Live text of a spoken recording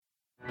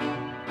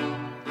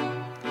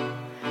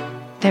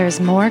There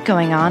is more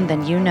going on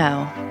than you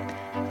know.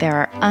 There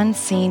are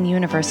unseen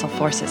universal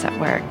forces at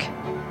work.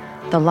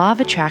 The law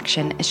of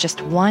attraction is just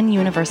one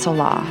universal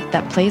law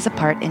that plays a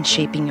part in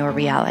shaping your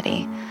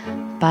reality.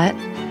 But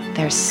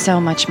there's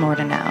so much more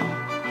to know.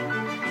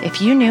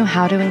 If you knew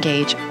how to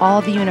engage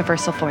all the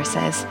universal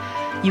forces,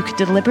 you could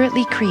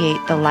deliberately create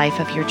the life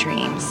of your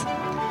dreams.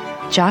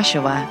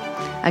 Joshua,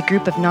 a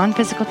group of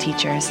non-physical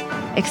teachers,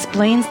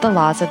 explains the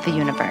laws of the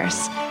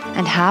universe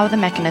and how the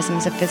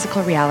mechanisms of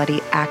physical reality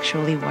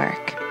actually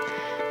work.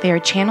 They are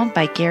channeled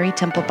by Gary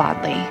Temple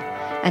Bodley,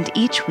 and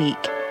each week,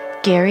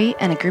 Gary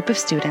and a group of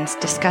students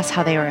discuss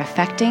how they are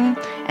affecting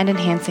and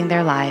enhancing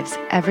their lives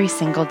every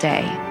single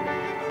day.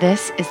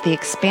 This is the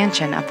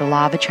expansion of the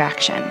law of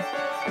attraction.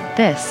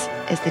 This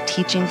is the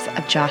teachings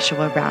of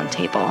Joshua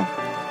Roundtable.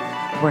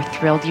 We're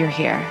thrilled you're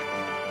here.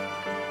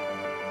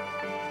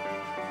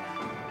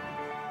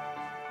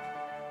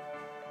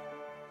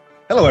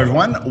 Hello,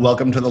 everyone.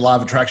 Welcome to the Law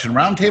of Attraction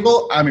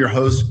Roundtable. I'm your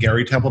host,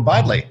 Gary Temple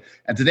Bodley.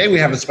 And today we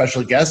have a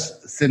special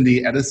guest,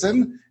 Cindy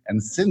Edison.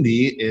 And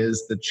Cindy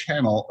is the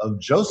channel of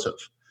Josef.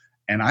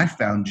 And I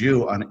found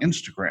you on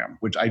Instagram,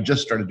 which I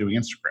just started doing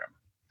Instagram.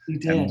 You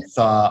did. And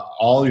saw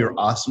all your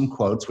awesome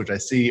quotes, which I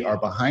see are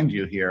behind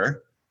you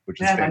here, which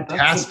is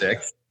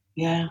fantastic.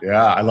 Yeah.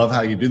 Yeah, I love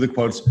how you do the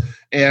quotes.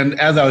 And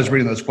as I was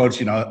reading those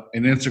quotes, in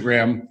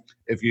Instagram,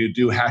 if you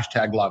do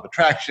hashtag law of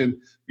attraction,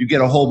 you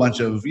get a whole bunch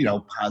of,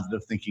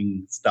 positive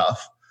thinking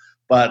stuff.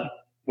 But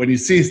when you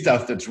see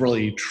stuff that's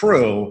really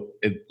true,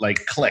 it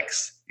like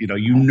clicks,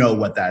 you know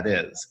what that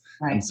is.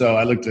 Right. And so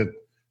I looked at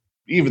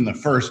even the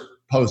first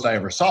post I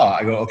ever saw.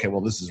 I go, okay,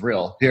 well, this is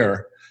real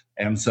here.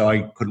 And so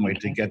I couldn't wait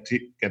to get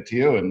to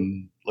you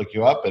and look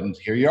you up, and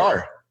here you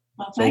are.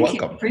 Well, so thank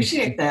welcome. you.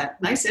 Appreciate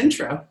that. Nice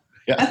intro.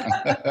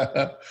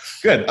 Yeah.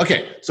 Good.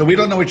 Okay. So we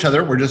don't know each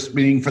other. We're just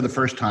meeting for the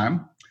first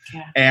time.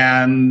 Yeah.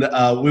 And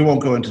we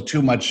won't go into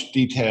too much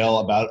detail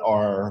about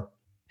our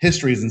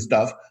histories and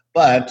stuff,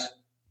 but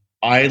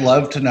I'd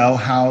love to know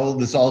how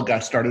this all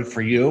got started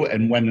for you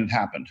and when it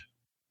happened.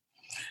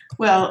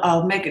 Well,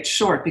 I'll make it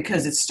short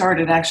because it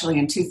started actually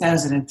in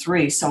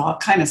 2003, so I'll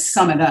kind of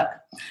sum it up.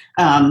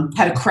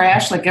 Had a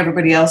crash like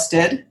everybody else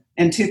did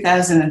in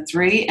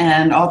 2003,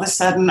 and all of a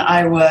sudden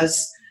I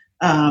was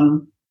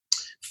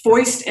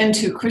foisted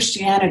into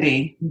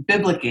Christianity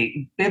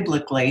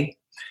biblically.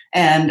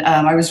 And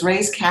I was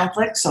raised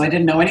Catholic, so I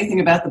didn't know anything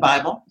about the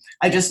Bible.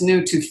 I just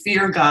knew to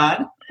fear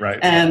God. Right.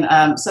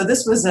 And so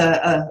this was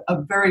a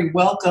very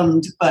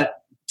welcomed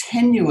but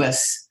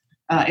tenuous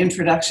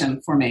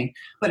introduction for me.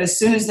 But as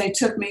soon as they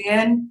took me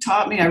in,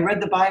 taught me, I read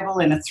the Bible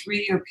in a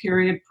 3-year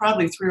period,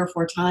 probably 3 or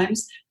 4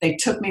 times, they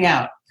took me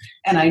out.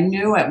 And I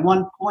knew at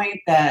one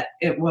point that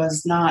it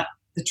was not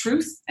the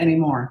truth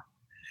anymore.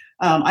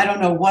 I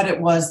don't know what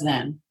it was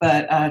then,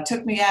 but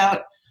took me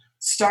out.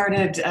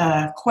 Started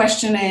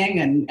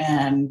questioning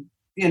and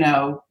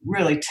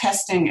really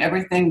testing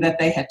everything that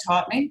they had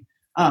taught me.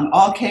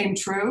 All came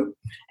true.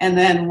 And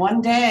then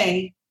one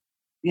day,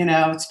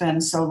 it's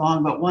been so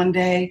long, but one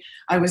day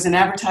I was in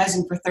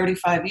advertising for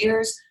 35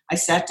 years. I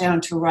sat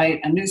down to write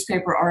a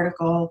newspaper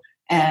article,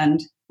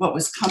 and what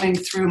was coming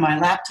through my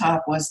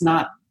laptop was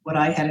not what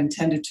I had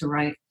intended to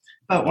write,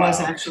 but was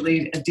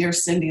actually a Dear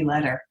Cindy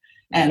letter.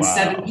 And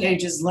 7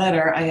 pages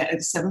later, I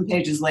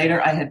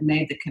had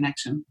made the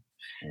connection.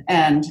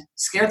 And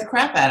scared the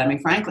crap out of me,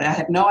 frankly. I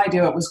had no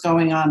idea what was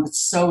going on, but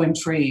so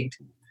intrigued.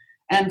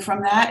 And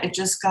from that, it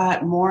just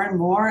got more and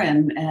more,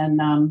 and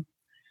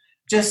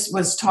just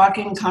was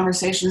talking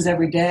conversations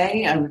every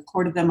day. I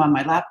recorded them on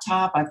my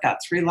laptop. I've got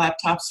 3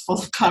 laptops full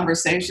of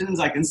conversations.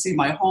 I can see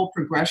my whole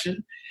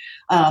progression.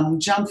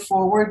 Jump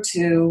forward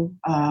to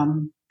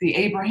the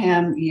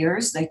Abraham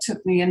years. They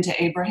took me into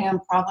Abraham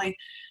probably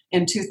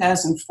in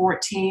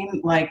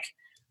 2014,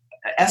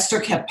 Esther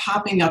kept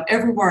popping up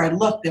everywhere I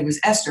looked. There was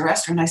Esther,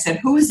 and I said,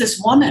 who is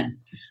this woman?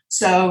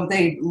 So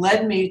they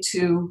led me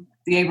to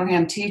the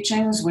Abraham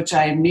teachings, which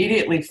I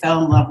immediately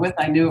fell in love with.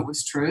 I knew it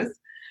was truth.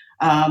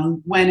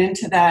 Went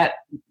into that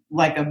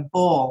like a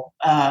bull.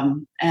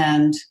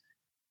 And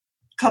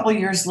a couple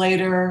years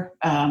later,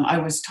 I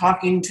was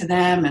talking to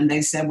them, and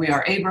they said, we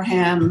are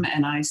Abraham.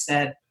 And I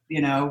said,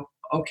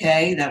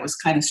 okay, that was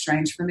kind of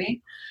strange for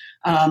me.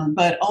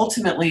 But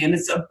ultimately, and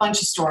it's a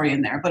bunch of story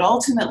in there, but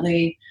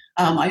ultimately,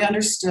 I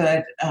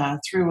understood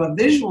through a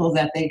visual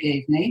that they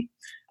gave me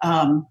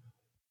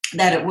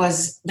that it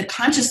was the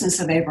consciousness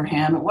of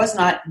Abraham. It was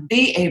not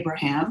the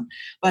Abraham,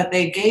 but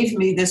they gave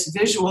me this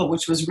visual,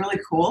 which was really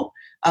cool.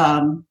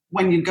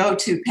 When you go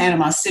to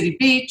Panama City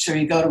Beach or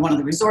you go to one of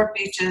the resort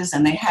beaches,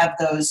 and they have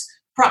those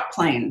prop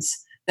planes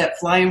that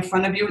fly in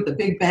front of you with the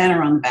big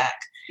banner on the back.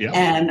 Yeah.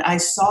 And I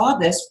saw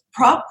this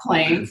prop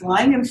plane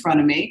flying in front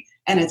of me,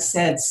 and it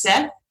said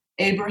Seth,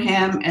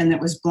 Abraham, and it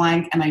was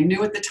blank, and I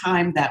knew at the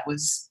time that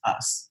was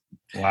us.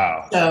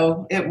 Wow.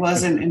 So it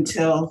wasn't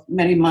until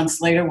many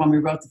months later when we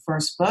wrote the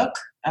first book,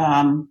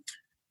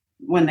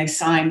 when they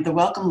signed the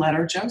welcome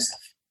letter, Joseph.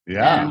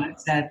 Yeah. And I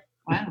said,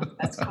 wow,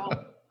 that's cool.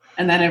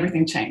 And then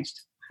everything changed.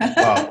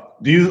 Wow.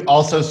 Do you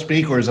also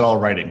speak, or is it all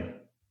writing?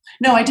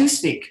 No, I do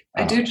speak.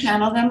 I Oh. do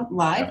channel them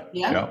live.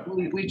 Yeah.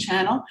 We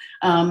channel.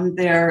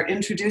 They're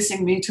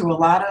introducing me to a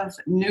lot of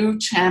new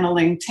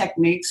channeling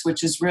techniques,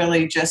 which is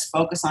really just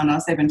focus on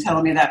us. They've been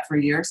telling me that for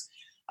years.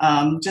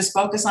 Just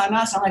focus on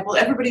us. I'm like, well,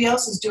 everybody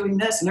else is doing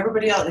this and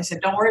everybody else. They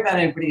said, don't worry about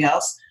everybody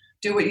else.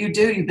 Do what you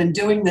do. You've been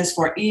doing this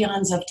for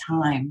eons of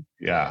time.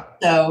 Yeah.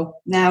 So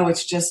now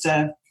it's just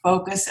a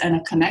focus and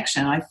a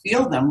connection. I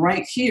feel them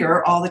right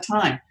here all the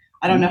time.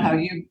 I don't know how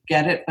you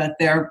get it, but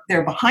they're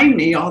behind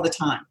me all the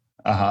time.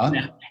 Uh-huh.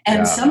 Yeah.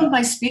 And some of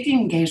my speaking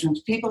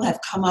engagements, people have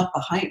come up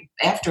behind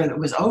after it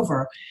was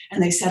over,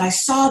 and they said, I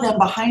saw them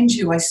behind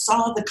you. I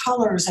saw the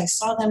colors. I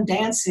saw them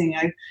dancing.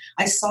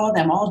 I saw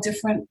them, all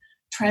different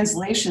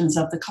translations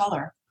of the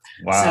color.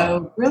 Wow.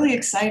 So really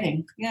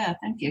exciting. Yeah,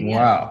 thank you. Yeah.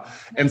 Wow.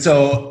 And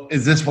so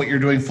is this what you're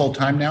doing full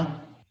time now?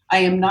 I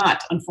am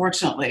not,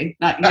 unfortunately,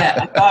 not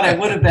yet. I thought I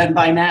would have been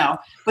by now,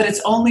 but it's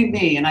only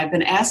me. And I've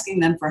been asking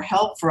them for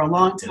help for a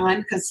long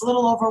time because it's a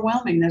little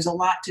overwhelming. There's a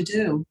lot to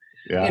do,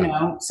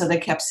 so they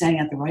kept saying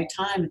at the right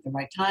time, at the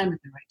right time, at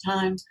the right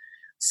time.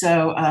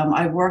 So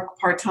I work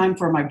part-time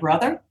for my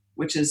brother,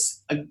 which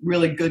is a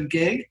really good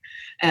gig.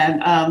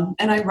 And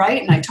I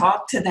write and I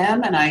talk to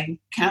them and I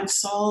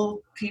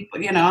counsel people,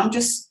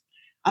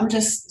 I'm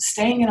just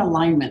staying in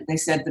alignment. They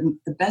said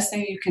the best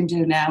thing you can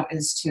do now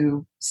is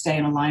to stay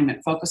in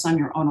alignment, focus on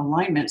your own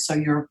alignment so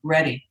you're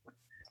ready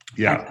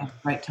at the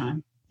right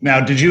time.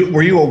 Now,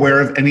 were you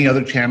aware of any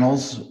other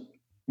channels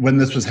when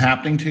this was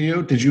happening to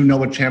you? Did you know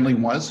what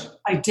channeling was?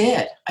 I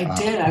did.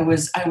 I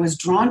was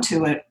drawn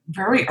to it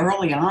very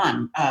early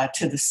on,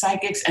 to the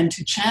psychics and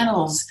to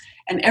channels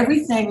and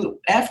everything.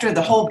 After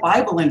the whole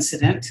Bible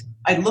incident,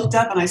 I looked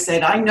up and I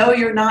said, I know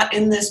you're not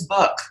in this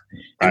book.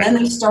 And then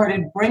they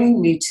started bringing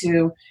me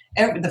to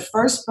the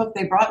first book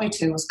they brought me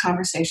to was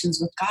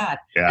Conversations with God.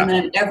 Yeah. And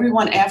then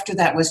everyone after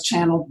that was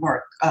channeled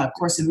work,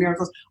 Course in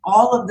Miracles,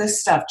 all of this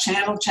stuff,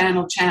 channel.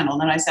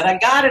 And I said, I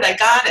got it.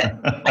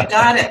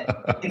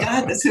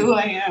 That's who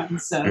I am.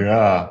 So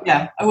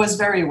yeah, I was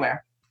very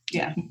aware.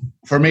 Yeah.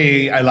 For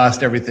me, I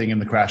lost everything in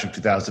the crash of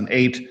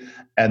 2008.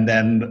 And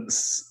then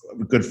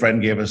a good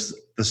friend gave us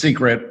The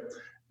Secret.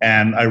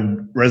 And I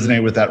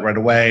resonated with that right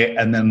away.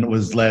 And then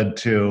was led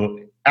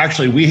to,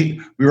 actually,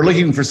 we were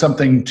looking for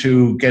something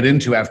to get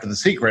into after The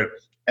Secret.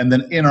 And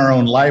then in our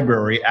own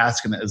library,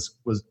 Ask and It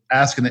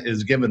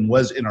Is Given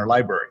was in our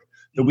library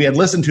that we had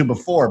listened to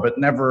before, but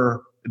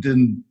never, it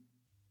didn't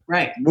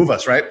move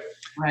us, right?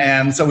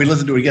 And so we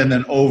listened to it again,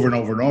 then over and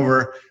over and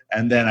over.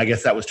 And then I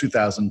guess that was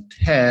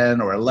 2010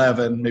 or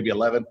 11, maybe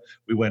 11.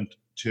 We went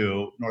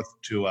to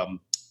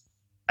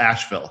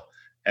Asheville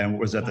and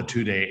was at the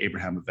 2-day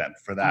Abraham event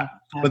for that.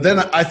 But then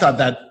I thought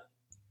that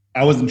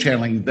I wasn't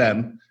channeling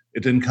then.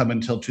 It didn't come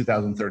until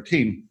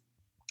 2013.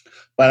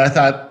 But I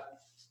thought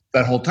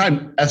that whole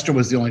time Esther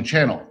was the only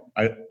channel,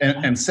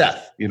 and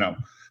Seth,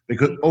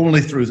 because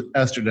only through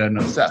Esther did I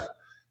know Seth.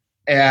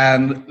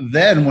 And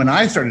then when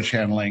I started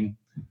channeling,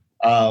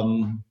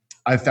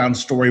 I found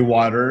Story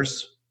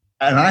Waters,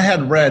 and I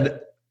had read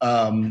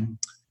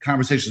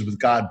Conversations with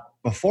God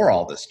before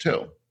all this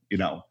too,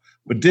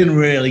 but didn't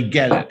really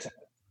get it.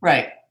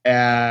 Right.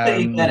 And but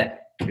you get it.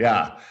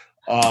 Yeah.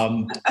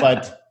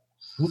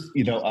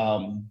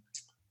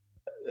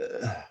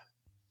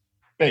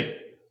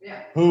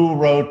 Who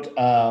wrote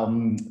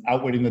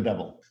Outwitting the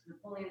Devil?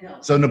 Napoleon Hill.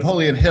 So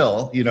Napoleon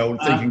Hill,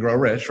 Think and Grow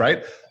Rich,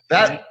 right?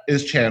 That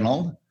is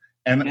channeled.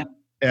 And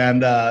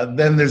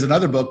then there's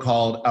another book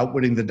called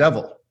Outwitting the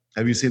Devil.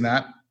 Have you seen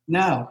that?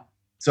 No.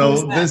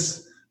 So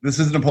this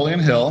is Napoleon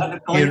Hill.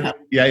 He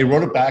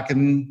wrote it back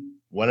in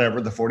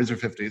whatever, the 40s or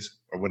 50s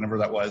or whenever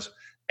that was.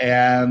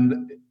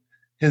 And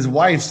his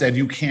wife said,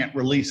 you can't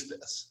release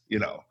this,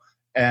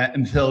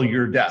 until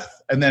your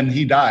death. And then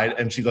he died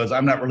and she goes,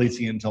 I'm not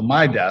releasing it until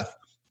my death.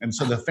 And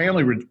so the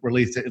family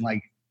released it in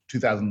like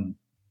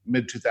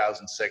mid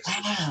 2006,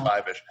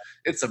 5-ish.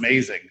 It's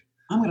amazing.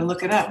 I'm going to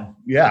look it up.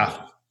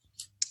 Yeah.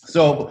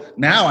 So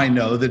now I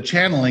know that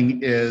channeling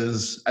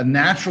is a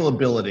natural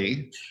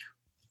ability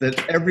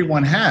that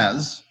everyone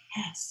has.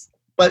 Yes.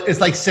 But it's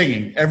like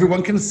singing.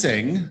 Everyone can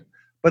sing,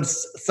 but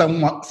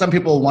some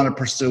people want to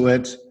pursue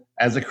it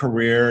as a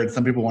career, and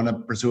some people want to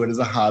pursue it as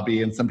a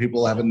hobby, and some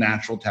people have a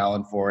natural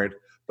talent for it.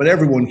 But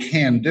everyone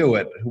can do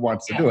it who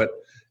wants to do it.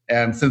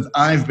 And since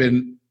I've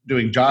been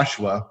doing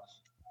Joshua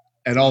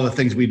and all the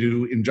things we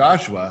do in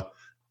Joshua,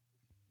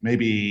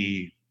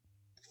 maybe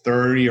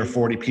 30 or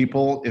 40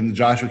 people in the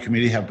Joshua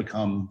community have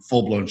become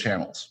full-blown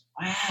channels.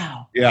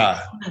 Wow.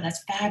 Yeah. Oh,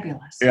 that's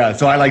fabulous. Yeah.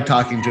 So I like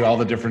talking to all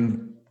the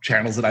different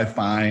channels that I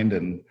find,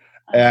 and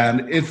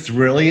it's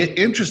really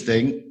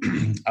interesting.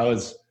 I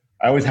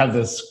always have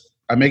this,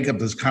 I make up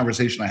this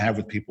conversation I have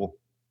with people,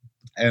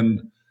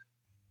 and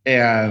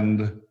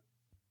it's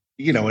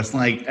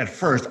like at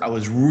first I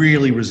was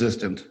really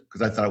resistant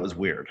because I thought it was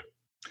weird,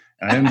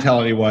 and I didn't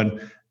tell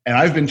anyone. And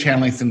I've been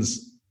channeling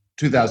since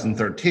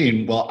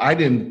 2013. Well, I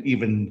didn't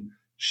even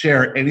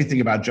share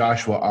anything about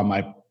Joshua on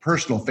my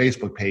personal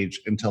Facebook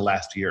page until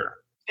last year.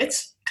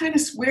 It's kind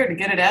of weird to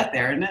get it out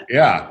there, isn't it?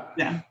 Yeah.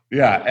 Yeah.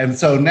 Yeah. And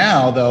so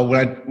now, though,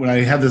 when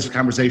I have this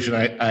conversation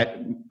I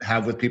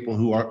have with people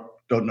who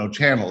don't know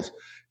channels,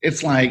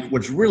 it's like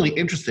what's really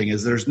interesting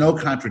is there's no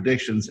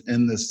contradictions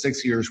in this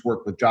 6 years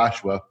work with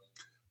Joshua,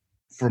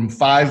 from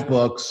 5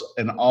 books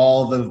and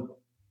all the,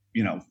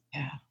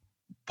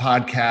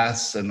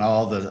 podcasts and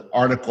all the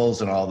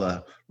articles and all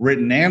the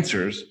written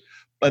answers.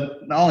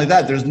 But not only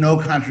that, there's no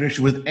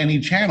contradiction with any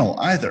channel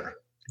either.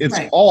 It's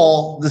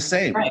all the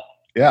same. Right.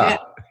 Yeah.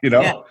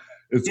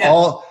 It's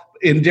all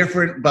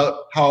indifferent,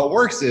 but how it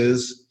works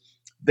is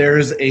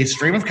there's a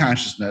stream of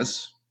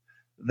consciousness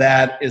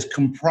that is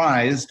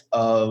comprised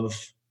of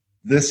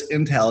this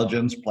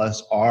intelligence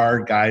plus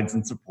our guides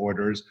and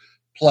supporters,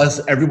 plus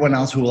everyone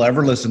else who will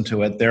ever listen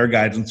to it, their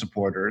guides and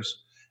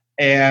supporters.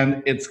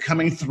 And it's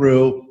coming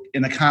through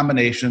in a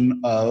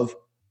combination of,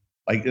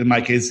 like in my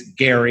case,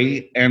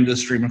 Gary and a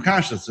stream of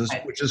consciousness,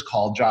 which is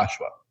called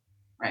Joshua.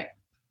 Right.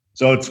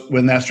 So it's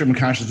when that stream of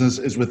consciousness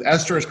is with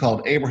Esther, it's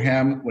called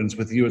Abraham. When it's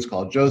with you, it's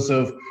called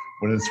Joseph.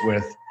 When it's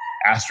with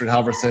Astrid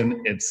Halverson,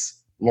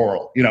 it's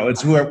Laurel.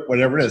 It's whoever,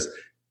 whatever it is.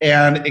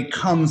 And it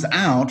comes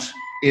out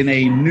in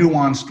a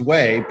nuanced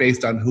way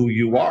based on who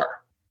you are.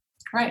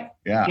 Right.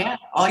 Yeah. Yeah.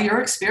 All your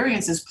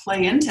experiences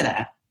play into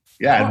that.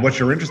 Yeah, and what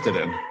you're interested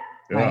in.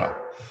 Yeah.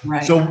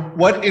 Right. So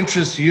what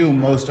interests you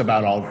most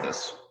about all of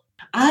this?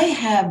 I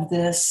have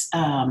this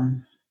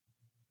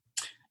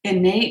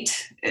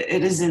innate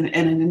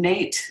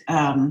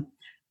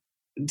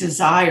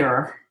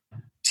desire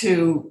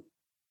to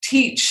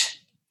teach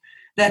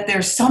that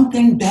there's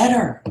something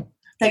better,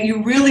 that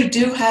you really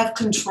do have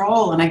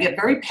control. And I get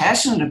very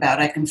passionate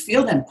about it. I can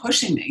feel them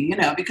pushing me,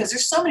 because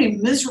there's so many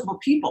miserable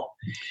people.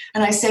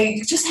 And I say,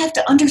 you just have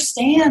to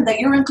understand that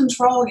you're in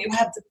control. You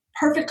have the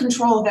perfect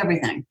control of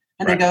everything.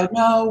 And they go,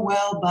 no,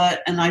 well,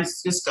 but, and I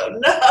just go,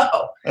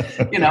 no.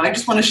 I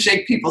just want to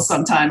shake people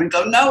sometime and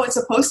go, no, it's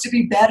supposed to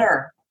be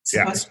better. It's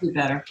supposed to be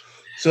better.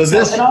 So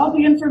this, and all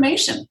the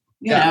information,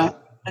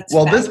 that's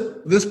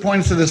this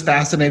points to this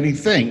fascinating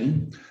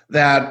thing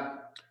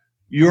that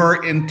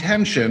your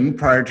intention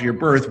prior to your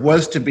birth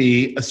was to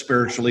be a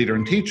spiritual leader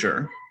and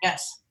teacher.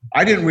 Yes.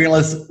 I didn't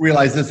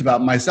realize this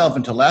about myself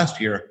until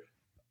last year.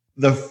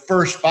 The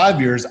first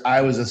 5 years,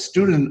 I was a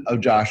student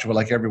of Joshua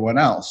like everyone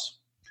else.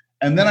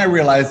 And then I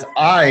realized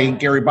I,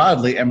 Gary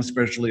Bodley, am a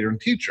spiritual leader and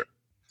teacher.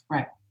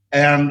 Right.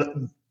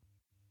 And,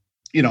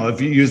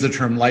 if you use the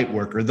term light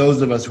worker,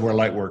 those of us who are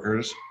light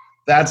workers,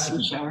 that's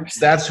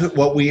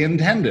what we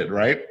intended,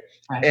 right?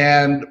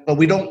 But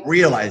we don't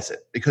realize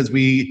it because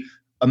we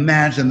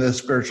imagine the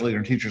spiritual leader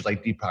and teachers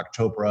like Deepak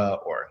Chopra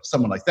or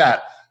someone like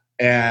that,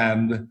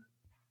 and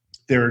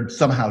they're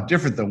somehow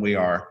different than we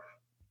are.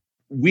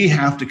 We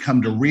have to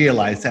come to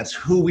realize that's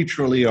who we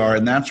truly are,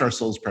 and that's our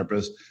soul's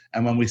purpose.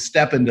 And when we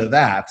step into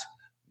that,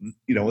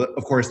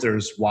 of course,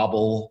 there's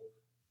wobble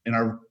in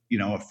our,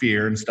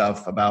 fear and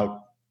stuff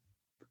about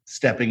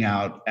stepping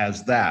out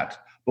as that.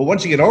 But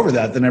once you get over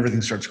that, then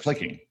everything starts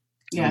clicking.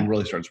 Yeah. And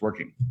really starts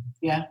working.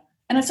 Yeah.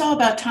 And it's all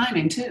about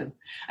timing too.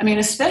 I mean,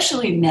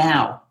 especially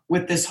now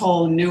with this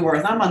whole New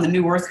Earth. I'm on the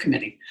New Earth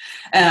Committee,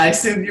 and I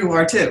assume you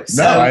are too.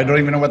 So, no, I don't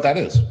even know what that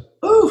is.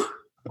 Ooh.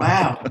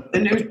 Wow.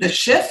 The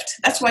shift,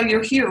 that's why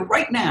you're here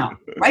right now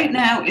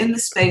in the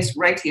space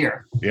right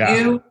here. Yeah.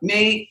 You,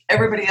 me,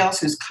 everybody else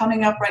who's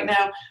coming up right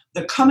now,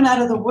 they're coming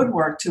out of the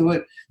woodwork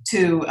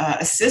to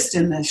assist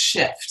in this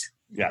shift.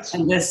 Yes.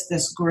 And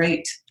this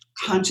great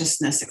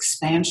consciousness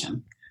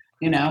expansion,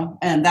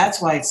 and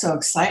that's why it's so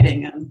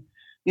exciting. And,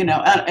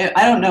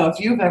 I don't know if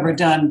you've ever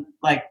done,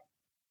 like,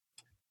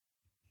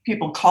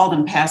 people call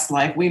them past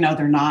life. We know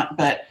they're not,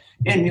 but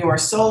in your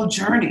soul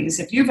journeys,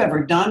 if you've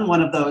ever done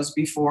one of those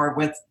before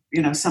with,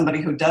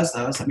 somebody who does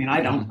those, I mean,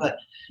 I don't, but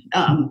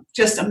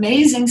just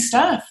amazing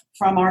stuff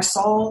from our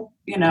soul,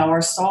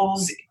 our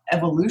soul's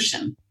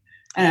evolution.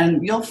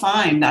 And you'll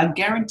find, I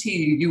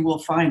guarantee you will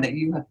find that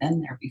you have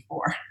been there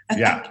before.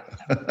 Yeah.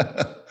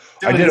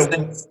 I did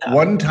it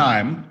one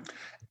time,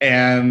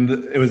 and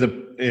it was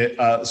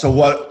so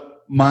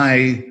what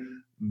my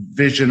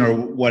vision or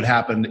what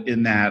happened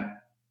in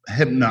that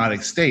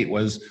hypnotic state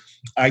was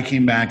I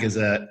came back as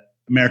a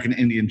American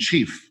Indian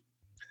chief.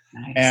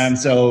 Nice. And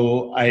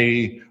so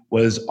I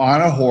was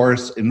on a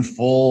horse in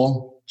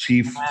full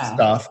chief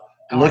stuff,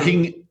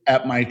 looking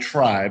at my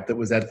tribe that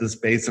was at this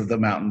base of the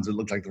mountains. It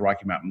looked like the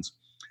Rocky Mountains.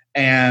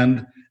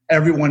 And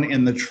everyone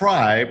in the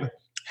tribe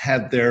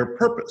had their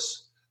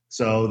purpose.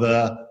 So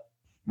the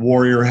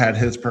warrior had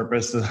his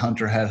purpose, the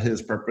hunter had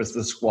his purpose,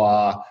 the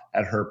squaw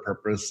had her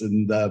purpose,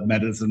 and the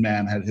medicine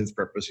man had his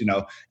purpose,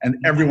 and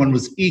everyone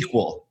was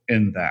equal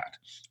in that.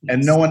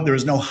 Yes. And there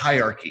was no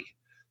hierarchy.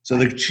 So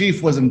the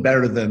chief wasn't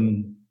better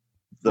than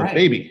the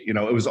baby,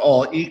 it was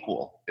all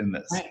equal in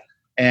this. Right.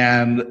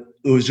 And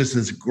it was just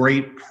this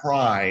great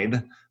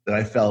pride that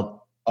I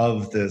felt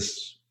of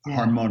this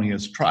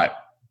harmonious tribe.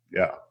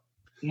 Yeah.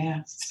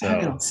 Yeah, it's So,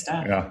 fabulous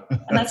stuff. yeah.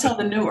 And that's how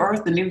the new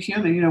earth, the new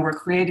human, we're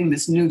creating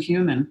this new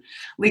human.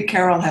 Lee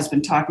Carroll has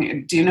been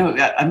talking, do you know,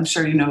 I'm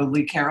sure you know who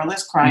Lee Carroll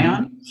is,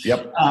 Cryon.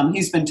 Yep.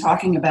 He's been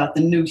talking about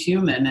the new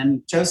human,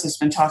 and Joseph's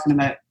been talking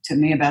to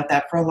me about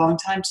that for a long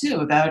time too,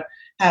 about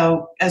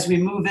how as we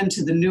move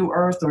into the new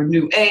earth or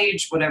new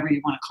age, whatever you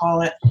want to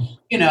call it,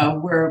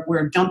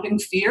 we're dumping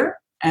fear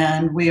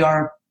and we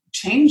are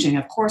changing.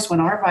 Of course, when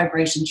our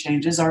vibration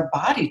changes, our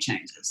body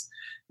changes,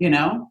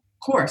 of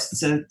course,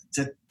 it's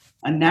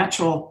a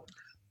natural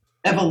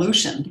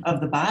evolution of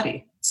the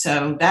body.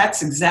 So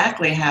that's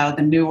exactly how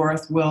the new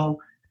earth will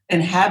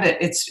inhabit.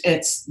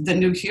 It's the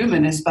new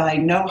human is by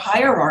no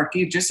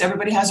hierarchy, just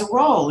everybody has a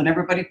role and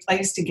everybody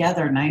plays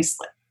together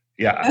nicely.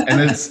 Yeah. And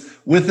it's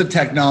with the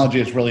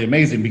technology, it's really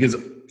amazing because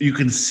you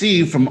can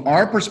see from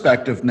our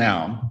perspective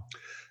now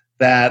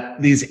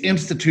that these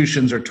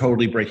institutions are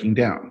totally breaking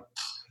down.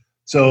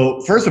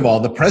 So first of all,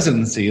 the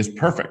presidency is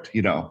perfect.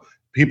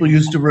 People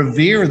used to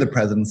revere the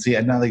presidency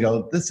and now they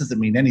go, this doesn't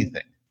mean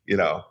anything.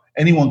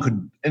 Anyone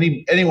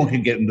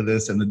could get into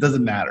this and it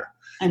doesn't matter.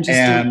 And just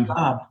do a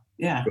job.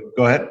 Yeah.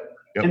 Go ahead.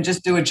 Yep. And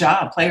just do a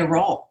job, play a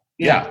role.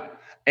 Yeah.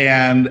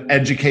 And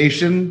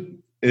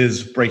education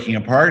is breaking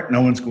apart.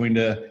 No one's going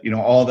to,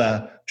 all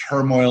the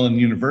turmoil in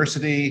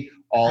university,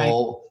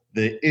 all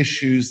the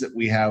issues that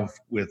we have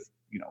with,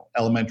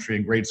 elementary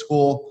and grade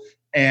school,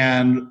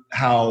 and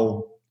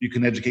how you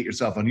can educate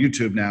yourself on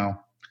YouTube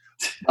now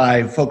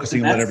by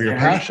focusing on whatever your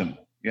passion.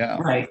 Yeah.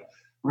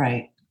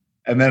 Right.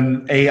 And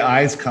then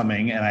AI is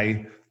coming,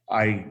 and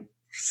I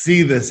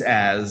see this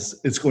as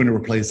it's going to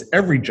replace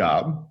every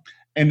job.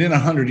 And in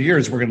 100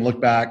 years, people are going to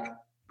look back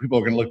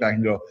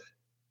and go,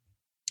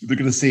 they're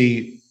going to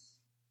see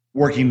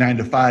working 9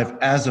 to 5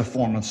 as a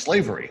form of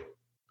slavery.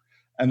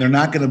 And they're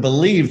not going to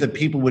believe that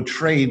people would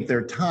trade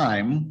their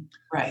time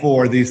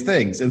for these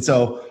things. And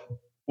so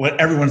what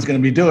everyone's going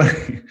to be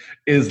doing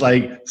is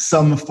like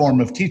some form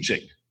of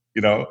teaching,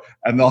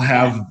 and they'll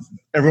have,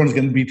 everyone's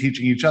going to be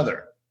teaching each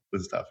other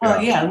this stuff.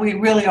 Well, yeah, we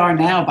really are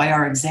now by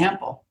our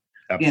example.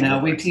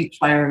 Absolutely. We teach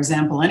by our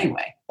example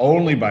anyway.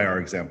 Only by our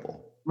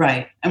example.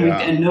 Right. And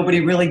and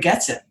nobody really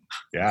gets it.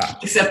 Yeah.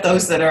 Except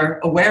those that are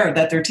aware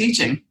that they're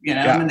teaching,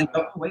 and they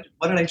go, wait,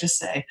 what did I just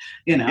say?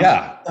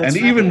 Yeah. And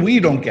even we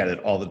don't get it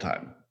all the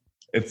time.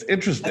 It's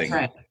interesting. That's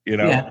right.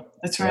 Yeah,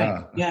 that's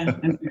right. Yeah.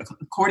 And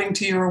according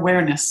to your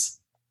awareness,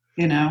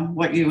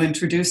 what you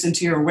introduce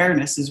into your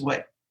awareness is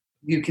what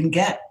you can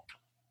get.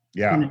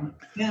 Yeah.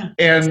 Yeah.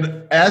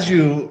 And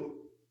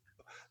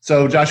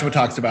so Joshua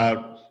talks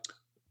about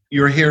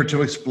you're here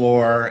to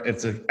explore.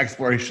 It's an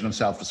exploration of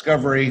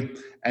self-discovery,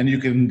 and you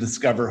can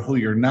discover who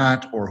you're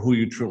not or who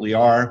you truly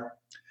are.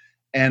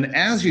 And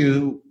as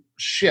you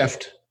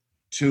shift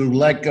to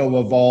let go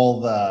of all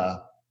the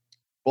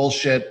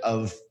bullshit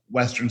of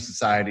Western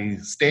society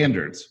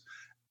standards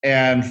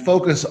and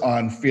focus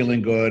on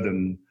feeling good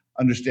and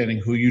understanding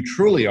who you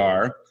truly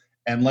are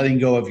and letting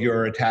go of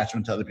your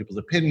attachment to other people's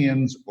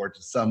opinions or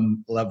to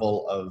some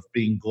level of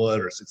being good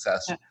or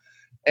success,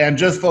 and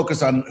just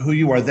focus on who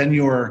you are, then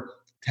your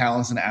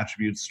talents and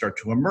attributes start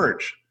to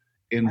emerge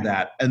in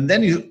that. And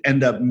then you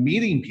end up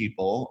meeting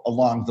people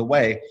along the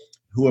way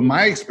who, in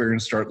my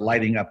experience, start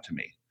lighting up to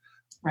me,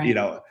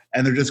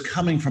 and they're just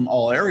coming from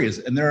all areas,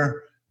 and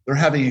they're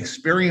having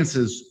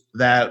experiences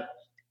that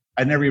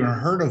I never even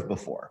heard of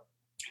before.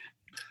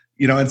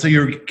 And so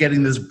you're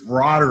getting this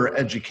broader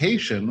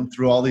education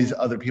through all these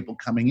other people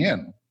coming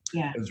in.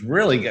 Yeah. It's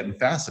really getting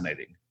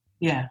fascinating.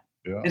 Yeah.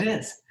 It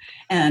is.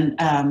 And,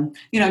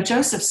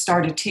 Joseph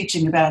started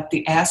teaching about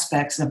the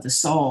aspects of the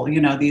soul,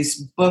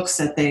 these books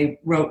that they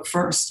wrote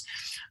first,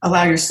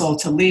 Allow Your Soul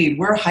to Lead.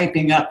 We're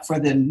hyping up for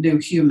the new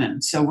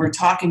human. So we're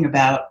talking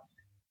about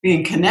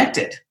being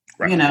connected,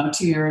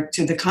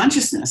 to the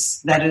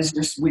consciousness that is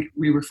just, we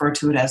refer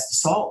to it as the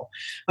soul.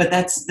 But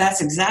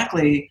that's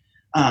exactly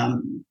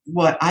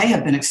what I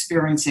have been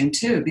experiencing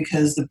too,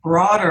 because the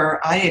broader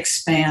I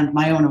expand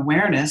my own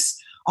awareness,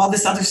 all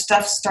this other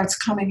stuff starts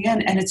coming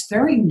in, and it's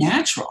very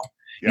natural.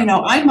 Yeah.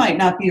 I might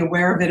not be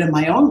aware of it in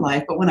my own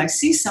life, but when I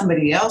see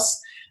somebody else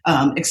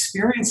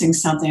experiencing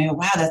something, I go,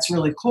 wow, that's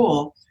really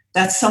cool.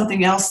 That's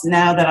something else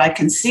now that I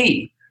can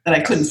see that I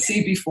couldn't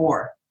see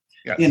before.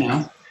 Yes.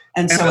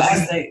 And so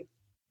as they,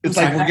 it's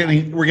like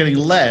we're getting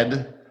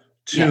led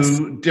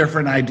to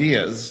different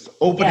ideas,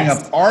 opening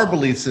up our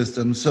belief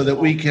system so that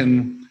we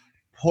can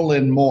pull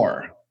in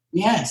more.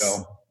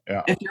 Yes.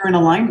 If you're in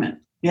alignment.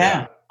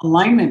 Yeah.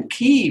 Alignment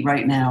key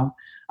right now,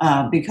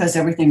 because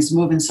everything's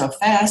moving so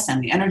fast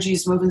and the energy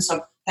is moving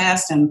so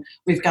fast, and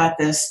we've got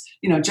this,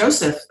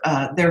 Joseph,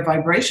 their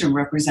vibration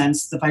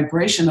represents the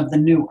vibration of the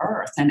new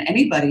earth, and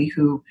anybody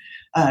who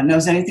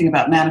knows anything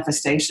about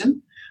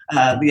manifestation,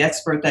 the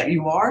expert that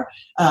you are,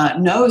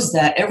 knows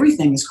that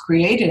everything is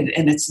created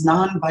in its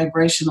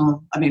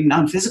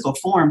non-physical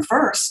form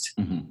first,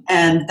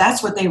 and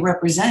that's what they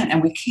represent,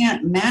 and we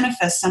can't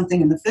manifest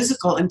something in the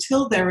physical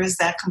until there is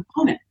that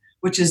component,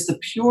 which is the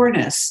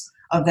pureness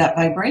of that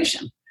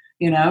vibration,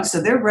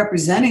 so they're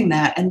representing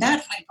that, and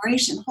that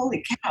vibration,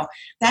 holy cow,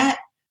 that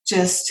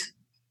just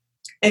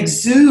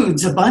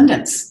exudes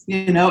abundance,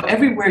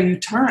 everywhere you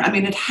turn. I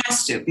mean, it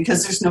has to,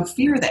 because there's no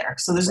fear there.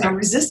 So there's no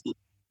resistance.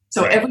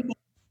 So everything's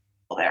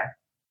there.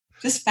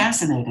 Just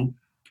fascinating.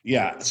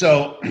 Yeah.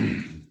 So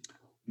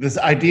this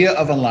idea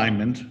of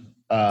alignment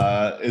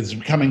is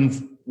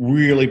becoming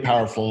really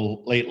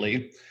powerful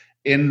lately,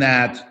 in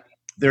that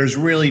there's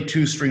really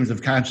two streams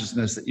of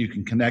consciousness that you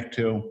can connect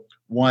to.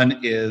 One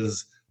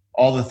is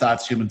all the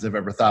thoughts humans have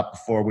ever thought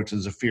before, which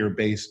is a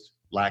fear-based,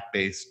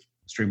 lack-based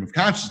stream of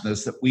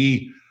consciousness that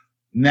we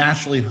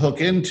naturally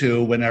hook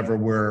into whenever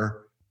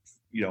we're,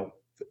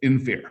 in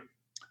fear.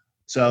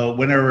 So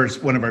whenever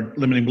one of our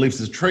limiting beliefs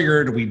is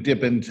triggered, we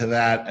dip into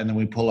that, and then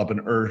we pull up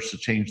an urge to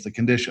change the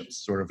conditions,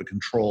 sort of a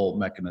control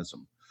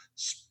mechanism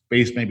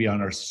based maybe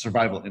on our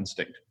survival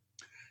instinct.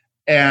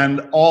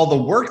 And all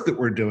the work that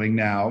we're doing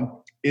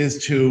now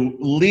is to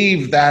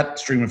leave that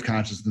stream of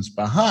consciousness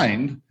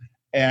behind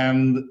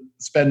and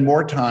spend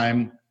more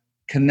time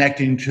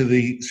connecting to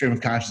the stream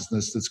of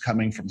consciousness that's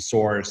coming from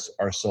source,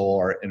 our soul,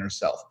 our inner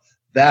self.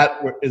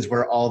 That is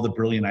where all the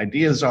brilliant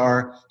ideas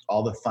are,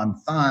 all the fun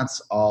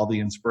thoughts, all the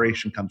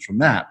inspiration comes from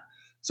that.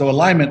 So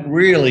alignment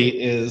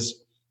really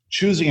is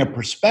choosing a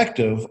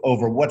perspective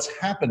over what's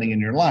happening in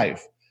your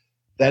life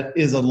that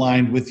is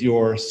aligned with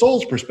your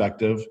soul's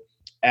perspective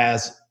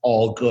as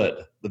all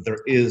good, that there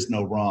is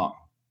no wrong.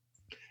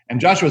 And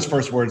Joshua's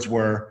first words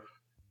were,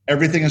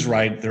 everything is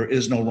right, there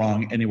is no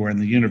wrong anywhere in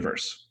the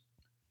universe.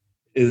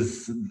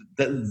 Does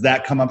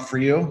that come up for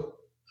you?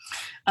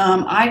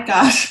 I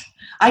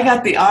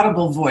got the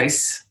audible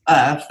voice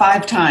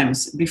 5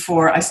 times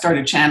before I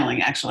started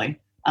channeling, actually.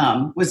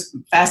 Was a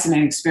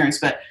fascinating experience.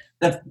 But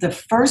the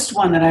first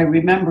one that I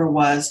remember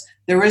was,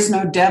 there is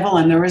no devil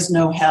and there is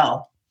no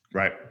hell.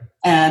 Right.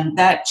 And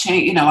that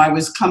changed, I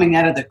was coming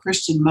out of the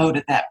Christian mode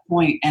at that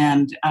point,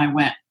 and I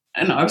went,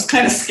 I was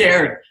kind of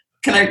scared.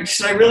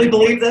 Should I really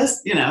believe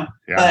this? Yeah.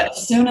 But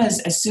as soon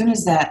as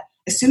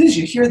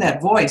you hear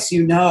that voice,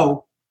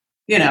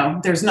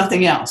 there's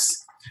nothing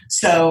else.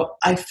 So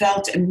I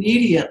felt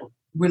immediate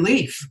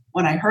relief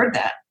when I heard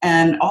that.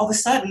 And all of a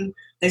sudden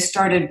they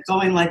started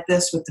going like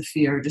this with the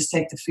fear, just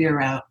take the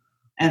fear out.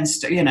 And,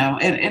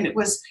 and it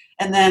was,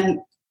 and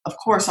then of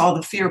course all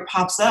the fear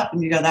pops up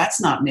and you go, that's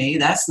not me,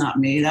 that's not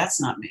me, that's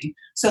not me.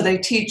 So they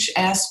teach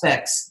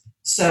aspects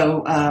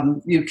so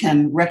you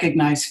can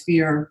recognize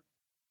fear,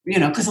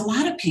 because a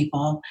lot of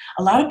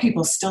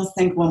people still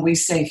think when we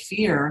say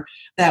fear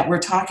that we're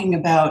talking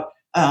about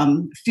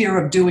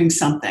fear of doing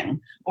something,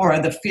 or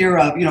the fear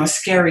of, a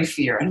scary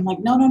fear. And I'm like,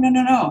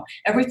 no.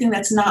 Everything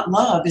that's not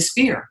love is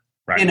fear.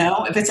 Right.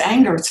 If it's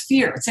anger, it's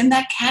fear. It's in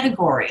that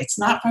category. It's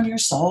not from your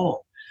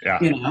soul.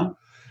 Yeah.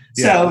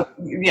 So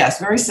yes,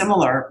 very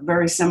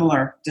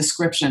similar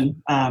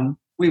description.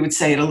 We would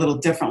say it a little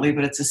differently,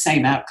 but it's the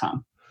same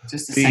outcome.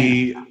 Just the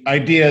same.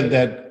 Idea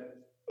that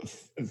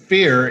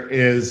fear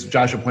is,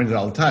 Joshua pointed out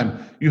all the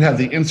time, you have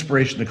the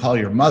inspiration to call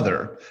your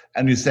mother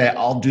and you say,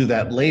 I'll do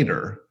that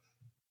later.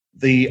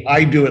 The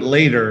I do it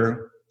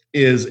later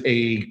is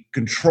a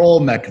control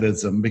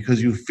mechanism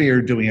because you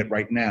fear doing it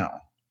right now.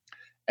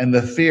 And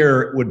the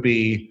fear would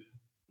be,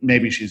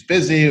 maybe she's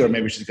busy, or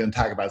maybe she's going to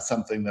talk about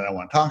something that I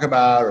want to talk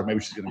about, or maybe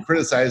she's going to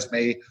criticize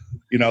me,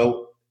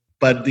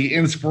 but the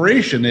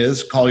inspiration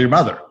is call your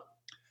mother.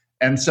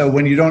 And so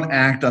when you don't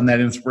act on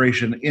that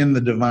inspiration in the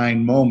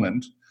divine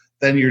moment,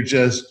 then you're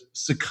just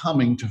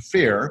succumbing to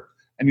fear,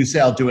 and you say,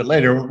 I'll do it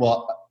later.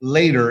 Well,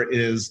 later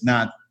is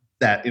not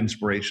that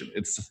inspiration.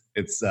 It's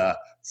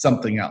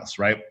something else,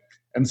 right?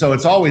 And so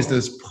it's always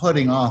this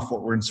putting off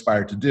what we're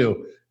inspired to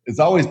do. It's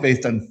always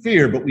based on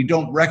fear, but we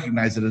don't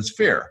recognize it as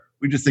fear.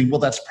 We just think, well,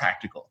 that's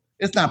practical.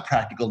 It's not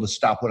practical to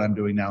stop what I'm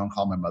doing now and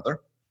call my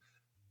mother.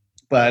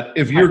 But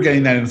if you're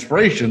getting that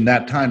inspiration,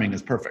 that timing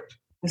is perfect.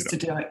 Just to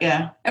do it,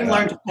 yeah. I've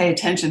learned to pay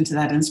attention to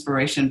that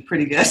inspiration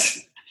pretty good,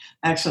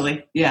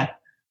 actually, yeah.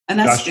 And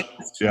that's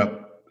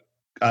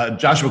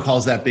Joshua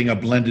calls that being a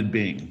blended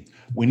being.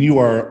 When you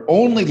are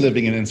only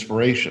living in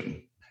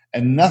inspiration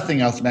and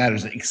nothing else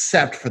matters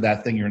except for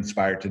that thing you're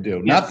inspired to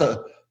do. Yeah.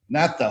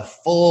 Not the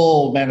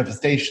full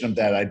manifestation of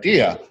that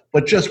idea,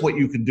 but just what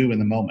you can do in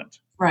the moment.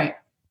 Right.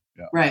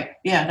 Yeah. Right.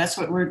 Yeah, that's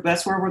where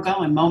we're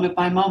going, moment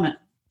by moment.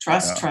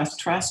 Trust.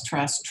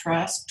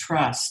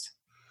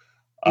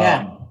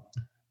 Yeah.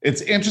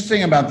 It's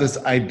interesting about this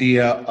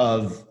idea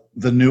of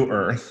the new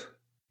earth.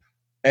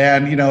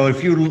 And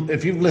if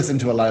you've listened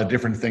to a lot of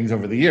different things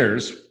over the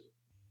years,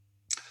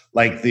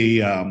 like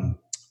the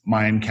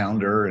Mayan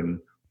calendar and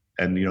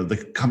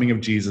the coming of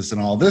Jesus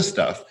and all this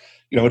stuff,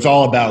 it's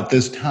all about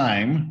this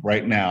time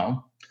right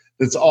now.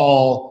 It's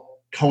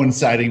all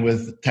coinciding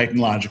with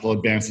technological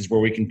advances where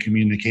we can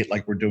communicate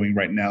like we're doing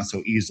right now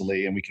so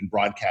easily, and we can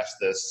broadcast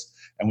this,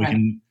 and we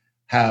can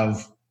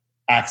have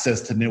access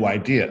to new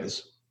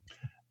ideas.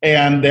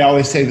 And they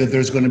always say that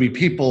there's going to be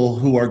people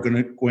who are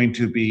going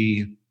to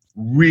be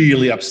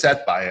really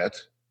upset by it,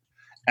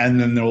 and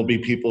then there will be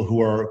people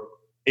who are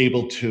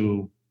able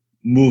to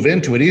move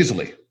into it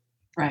easily.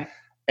 Right.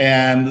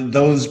 And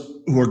those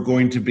who are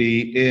going to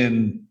be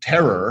in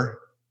terror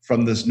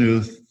from this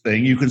new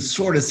thing, you can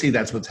sort of see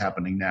that's what's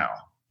happening now.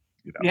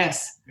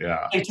 Yes.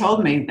 Yeah. They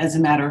told me, as a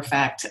matter of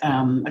fact,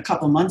 a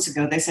couple months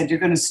ago, they said, you're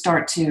going to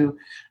start to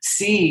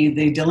see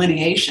the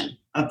delineation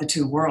of the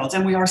two worlds.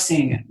 And we are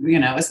seeing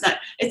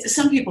it.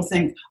 Some people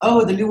think,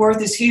 oh, the new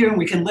earth is here and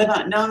we can live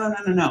on.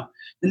 No.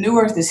 The new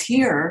earth is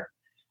here.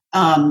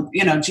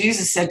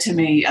 Jesus said to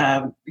me,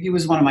 he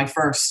was one of my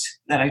first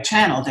that I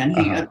channeled, and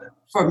he,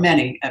 for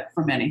many,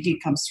 he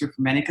comes through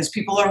for many, because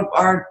people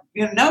are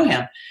know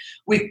him.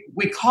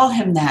 We call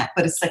him that,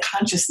 but it's the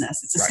consciousness.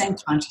 It's the same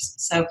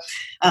consciousness. So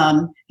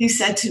he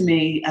said to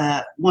me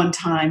one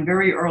time,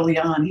 very early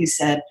on, he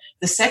said,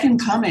 the second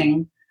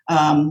coming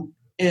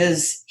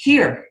is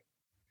here.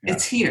 Yeah.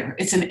 It's here.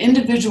 It's an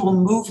individual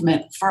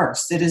movement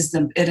first. It is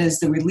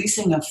the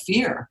releasing of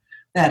fear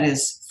that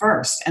is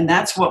first. And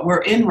that's what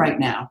we're in right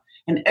now.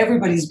 And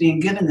everybody's being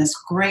given this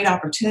great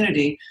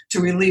opportunity to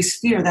release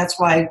fear. That's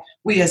why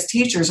we as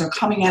teachers are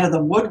coming out of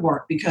the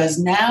woodwork, because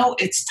now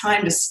it's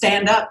time to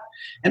stand up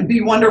and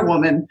be Wonder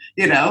Woman,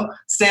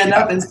 stand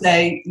up and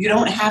say, you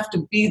don't have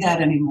to be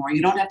that anymore.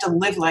 You don't have to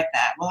live like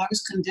that. Well, I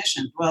was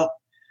conditioned. Well,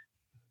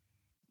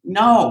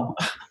 no.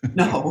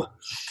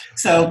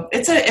 So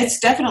it's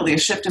definitely a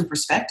shift in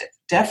perspective,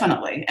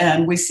 definitely.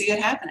 And we see it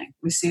happening.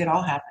 We see it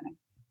all happening.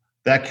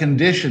 That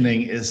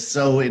conditioning is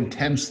so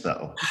intense,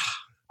 though.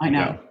 I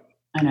know.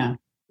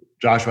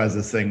 Joshua has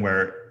this thing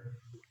where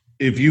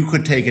if you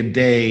could take a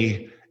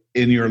day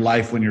in your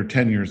life when you're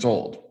 10 years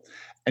old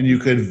and you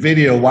could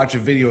watch a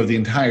video of the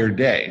entire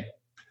day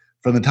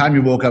from the time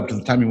you woke up to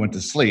the time you went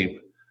to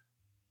sleep,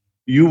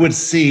 you would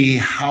see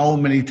how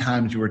many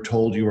times you were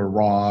told you were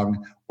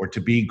wrong, or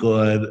to be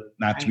good,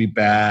 not to be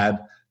bad,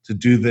 to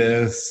do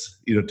this,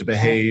 to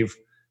behave.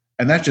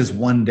 And that's just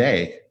one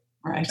day.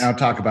 Right. Now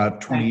talk about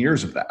 20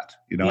 years of that,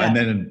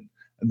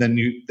 and then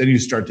you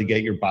start to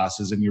get your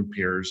bosses and your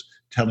peers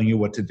telling you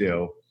what to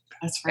do.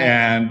 That's right.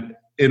 And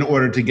in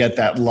order to get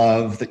that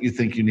love that you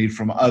think you need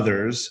from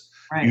others,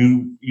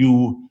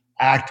 you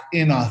act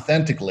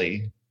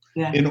inauthentically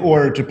in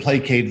order to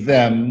placate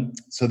them,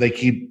 so they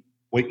keep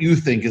what you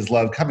think is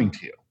love coming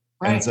to you.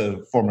 Right. And it's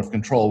a form of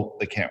control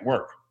that can't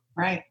work.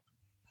 Right.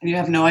 And you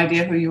have no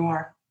idea who you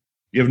are.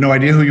 You have no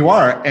idea who you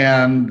are.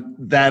 And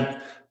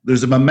that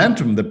there's a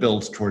momentum that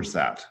builds towards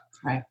that.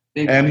 Right.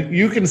 And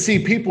you can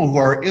see people who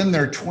are in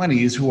their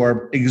 20s who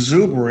are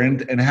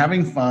exuberant and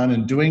having fun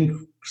and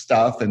doing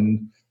stuff,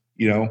 and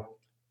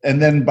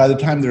and then by the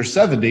time they're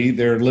 70,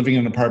 they're living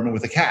in an apartment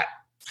with a cat,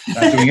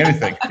 not doing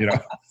anything,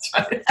 That's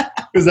right.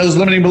 Because those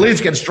limiting beliefs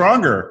get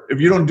stronger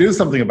if you don't do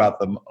something about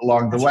them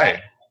along the way.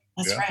 Right.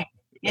 That's right.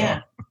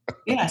 Yeah.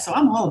 Yeah. So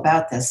I'm all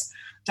about this,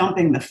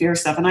 dumping the fear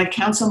stuff. And I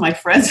counsel my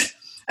friends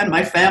and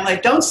my family,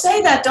 don't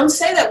say that. Don't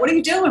say that. What are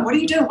you doing? What are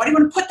you doing? What do you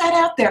want to put that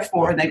out there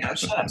for? And they go,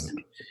 shut up,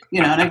 Cindy.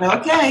 And I go,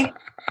 okay,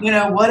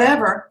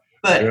 whatever.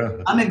 But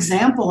I'm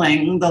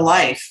exempling the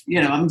life,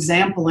 I'm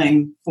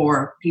exempling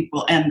for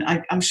people. And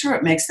I'm sure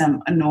it makes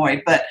them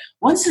annoyed. But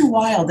once in a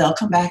while, they'll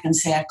come back and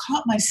say, I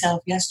caught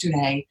myself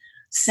yesterday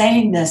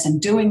saying this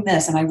and doing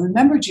this. And I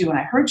remembered you and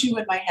I heard you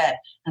in my head.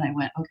 And I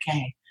went,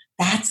 okay,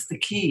 that's the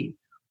key.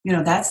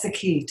 That's the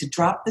key, to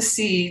drop the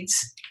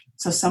seeds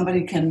so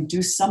somebody can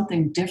do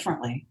something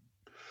differently,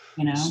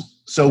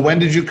 So when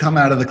did you come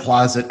out of the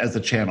closet as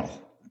a channel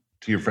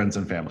to your friends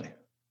and family?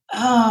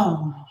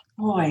 Oh,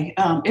 boy.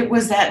 It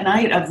was that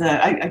night of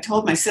I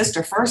told my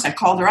sister first. I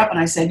called her up and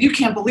I said, you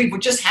can't believe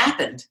what just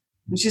happened.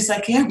 And she's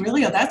like, yeah,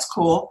 really? Oh, that's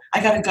cool.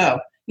 I got to go.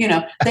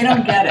 They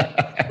don't get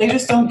it. They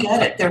just don't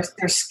get it.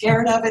 They're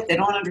scared of it. They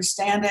don't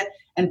understand it.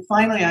 And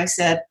finally I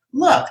said,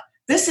 look,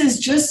 this is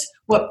just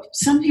what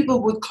some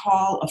people would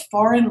call a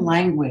foreign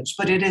language,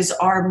 but it is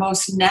our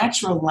most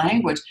natural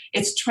language.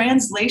 It's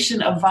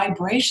translation of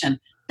vibration.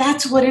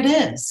 That's what it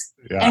is.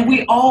 Yeah. And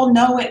we all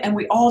know it and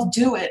we all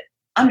do it.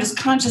 I'm just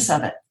conscious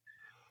of it,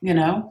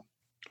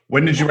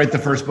 When did you write the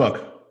first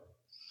book?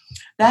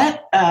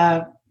 That,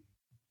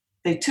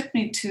 they took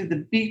me to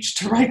the beach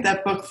to write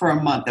that book for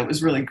a month. That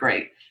was really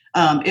great.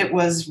 It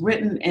was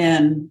written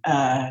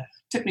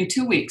took me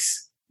 2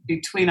 weeks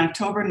between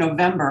October and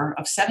November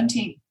of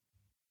 17.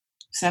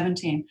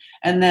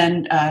 And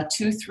then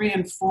 2, 3,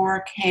 and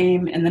 4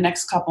 came in the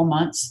next couple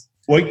months.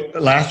 What,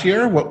 last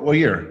year? What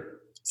year?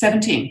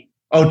 17.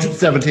 Oh,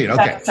 17.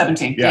 Okay.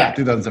 17. Yeah,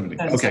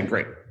 2017. Okay,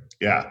 great.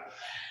 Yeah.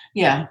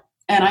 Yeah.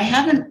 And I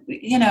haven't,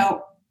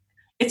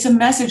 it's a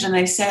message, and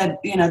they said,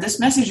 this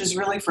message is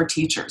really for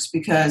teachers,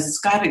 because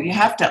you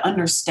have to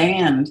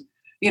understand,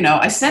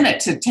 I sent it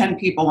to 10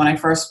 people when I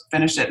first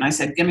finished it, and I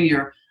said,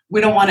 we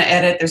don't want to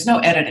edit. There's no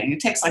editing. It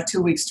takes like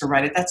 2 weeks to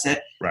write it. That's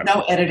it. Right.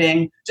 No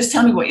editing. Just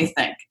tell me what you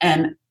think.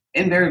 And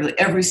invariably,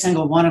 every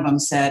single one of them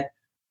said,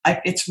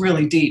 it's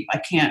really deep. I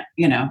can't,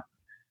 And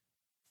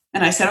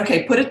I said,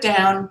 okay, put it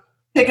down,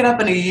 pick it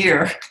up in a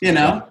year,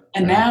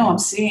 And now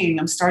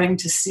I'm starting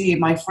to see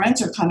my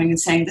friends are coming and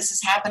saying, this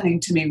is happening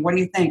to me. What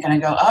do you think? And I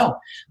go, oh,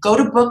 go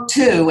to book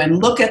 2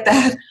 and look at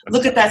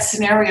that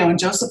scenario, and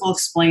Joseph will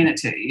explain it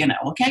to you.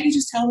 Well, can't you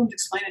just tell them to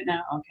explain it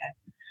now? Okay.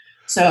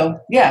 So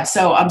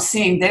I'm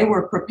seeing they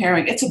were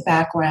preparing. It's a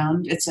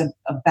background. It's a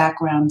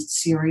background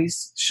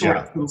series,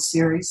 short little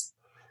series.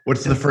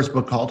 What's the first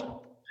book called?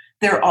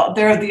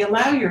 they're the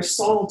Allow Your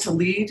Soul to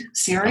Lead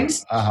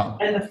series.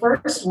 And the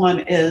first one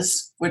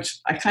is, which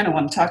I kind of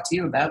want to talk to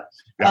you about,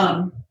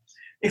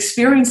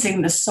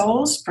 experiencing the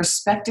soul's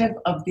perspective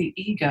of the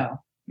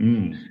ego.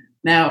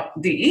 Now,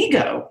 the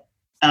ego,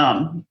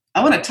 I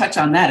want to touch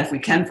on that if we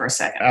can for a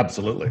second.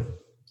 Absolutely.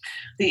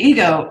 The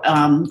ego,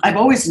 I've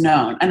always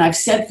known, and I've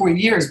said for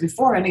years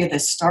before any of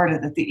this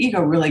started, that the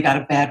ego really got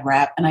a bad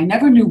rap, and I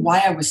never knew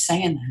why I was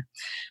saying that.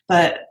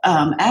 But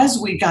as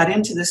we got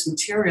into this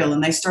material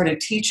and they started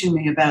teaching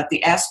me about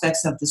the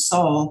aspects of the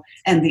soul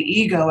and the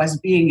ego as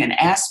being an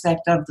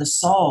aspect of the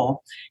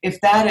soul, if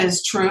that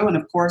is true, and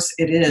of course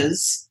it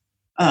is,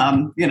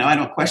 I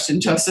don't question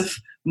Joseph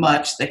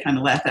much. They kind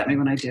of laugh at me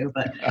when I do.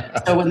 But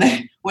so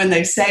when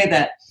they say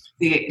that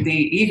the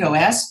ego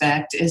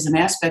aspect is an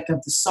aspect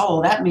of the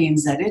soul, that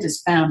means that it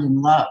is found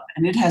in love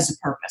and it has a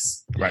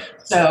purpose. Right.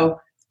 So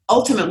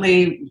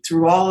ultimately,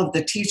 through all of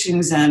the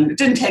teachings, and it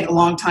didn't take a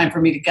long time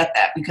for me to get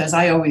that, because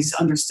I always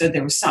understood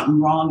there was something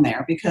wrong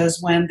there.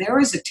 Because when there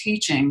is a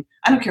teaching,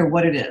 I don't care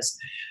what it is,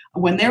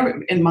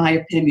 in my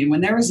opinion,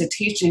 when there is a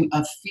teaching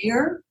of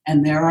fear,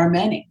 and there are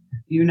many,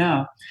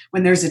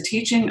 when there's a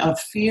teaching of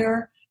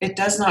fear, it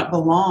does not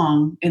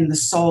belong in the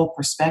soul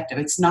perspective.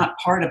 It's not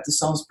part of the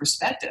soul's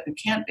perspective. It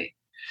can't be.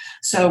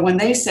 So when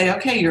they say,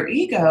 okay, your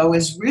ego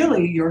is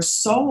really your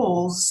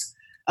soul's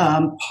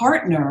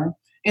partner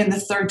in the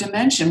third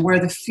dimension where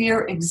the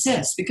fear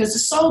exists, because the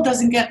soul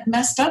doesn't get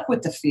messed up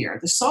with the fear.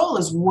 The soul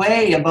is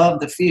way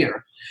above the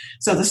fear.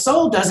 So the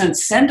soul doesn't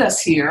send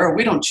us here, or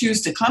we don't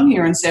choose to come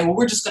here and say, well,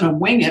 we're just going to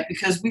wing it,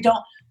 because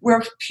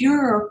we're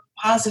pure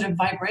positive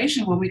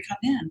vibration when we come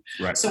in.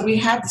 Right. So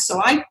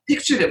I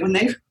pictured it when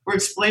they were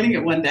explaining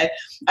it one day.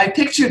 I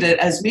pictured it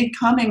as me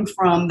coming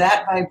from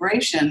that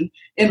vibration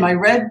in my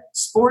red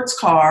sports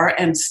car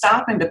and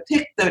stopping to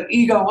pick the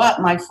ego up,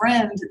 my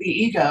friend, the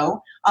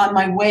ego, on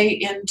my way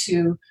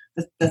into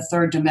the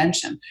third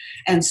dimension.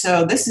 And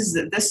so this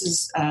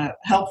is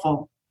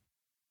helpful.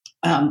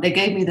 They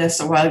gave me this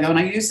a while ago, and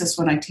I use this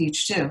when I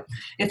teach too.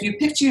 If you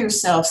picture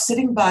yourself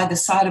sitting by the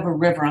side of a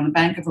river, on the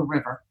bank of a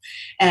river,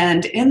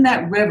 and in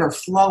that river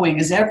flowing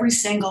is every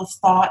single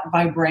thought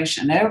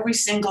vibration, every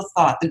single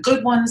thought, the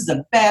good ones,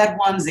 the bad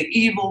ones, the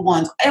evil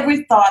ones,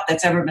 every thought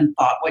that's ever been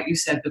thought, what you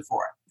said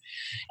before.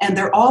 And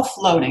they're all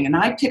floating, and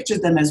I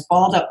pictured them as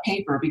balled up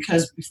paper,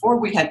 because before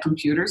we had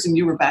computers, and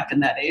you were back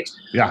in that age,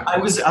 I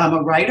was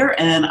a writer,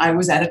 and I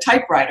was at a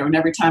typewriter, and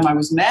every time I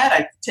was mad,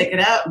 I'd take it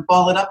out and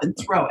ball it up and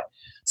throw it.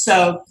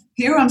 So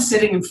here I'm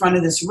sitting in front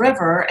of this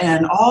river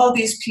and all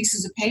these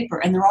pieces of paper,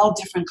 and they're all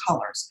different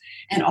colors.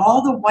 And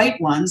all the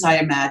white ones, I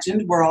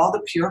imagined, were all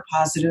the pure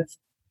positive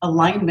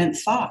alignment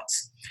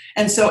thoughts.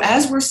 And so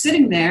as we're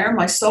sitting there,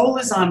 my soul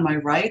is on my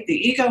right, the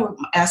ego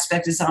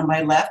aspect is on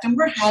my left, and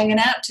we're hanging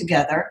out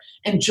together,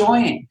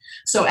 enjoying.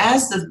 So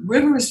as the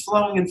river is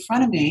flowing in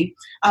front of me,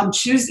 I'm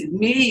choosing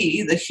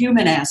me, the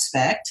human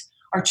aspect,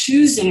 I'm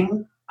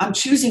choosing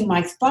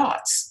my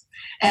thoughts.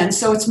 And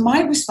so it's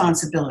my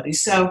responsibility.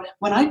 So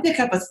when I pick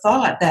up a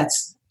thought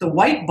that's the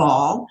white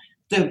ball,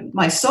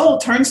 my soul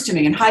turns to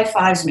me and high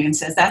fives me and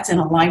says, that's in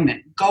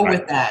alignment. Go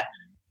with that.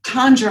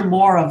 Conjure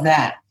more of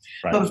that.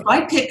 Right. But if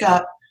I pick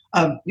up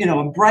a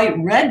bright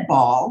red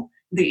ball,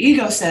 the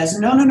ego says,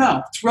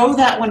 no, throw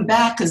that one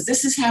back, because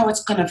this is how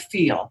it's going to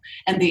feel.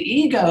 And the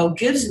ego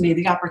gives me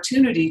the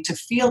opportunity to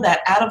feel that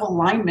out of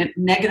alignment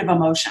negative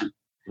emotion.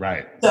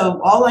 Right. So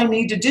all I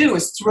need to do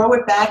is throw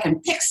it back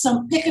and pick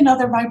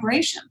another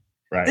vibration.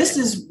 Right. This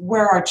is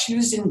where our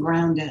choosing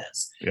ground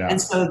is. Yeah.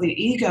 And so the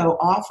ego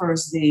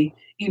offers the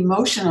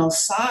emotional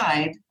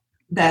side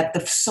that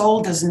the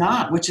soul does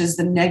not, which is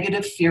the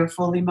negative,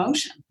 fearful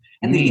emotion.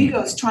 And the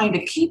ego is trying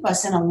to keep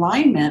us in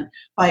alignment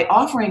by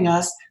offering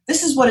us,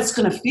 this is what it's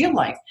going to feel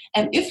like.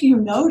 And if you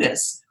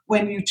notice,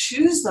 when you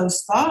choose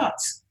those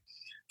thoughts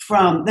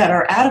that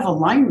are out of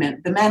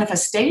alignment, the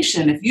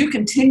manifestation, if you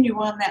continue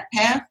on that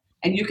path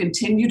and you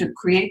continue to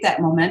create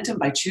that momentum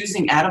by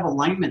choosing out of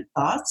alignment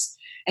thoughts,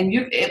 and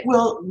it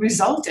will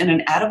result in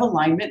an out of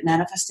alignment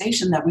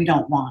manifestation that we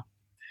don't want.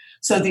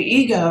 So the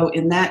ego,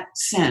 in that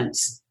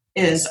sense,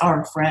 is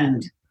our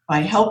friend by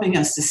helping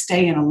us to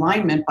stay in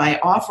alignment, by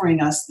offering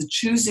us the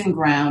choosing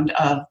ground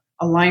of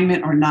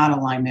alignment or not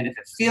alignment. If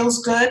it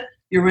feels good,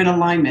 you're in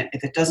alignment.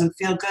 If it doesn't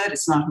feel good,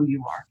 it's not who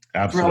you are.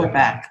 Absolutely. Throw it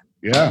back.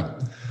 Yeah,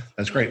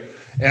 that's great.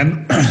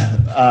 And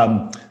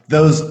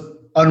those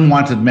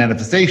unwanted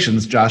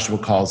manifestations, Joshua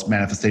calls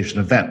manifestation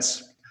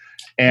events.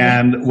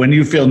 And when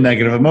you feel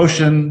negative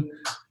emotion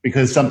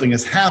because something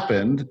has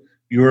happened,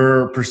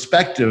 your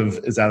perspective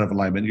is out of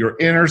alignment. Your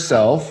inner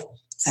self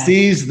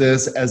sees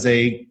this as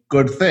a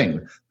good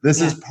thing.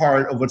 This is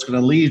part of what's going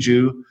to lead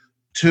you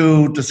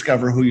to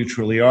discover who you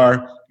truly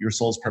are, your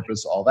soul's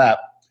purpose, all that,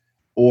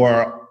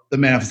 or the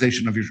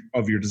manifestation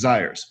of your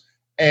desires.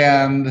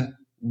 And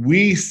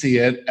we see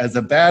it as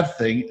a bad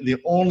thing. The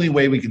only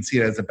way we can see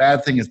it as a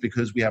bad thing is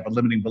because we have a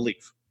limiting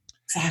belief.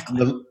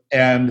 Exactly.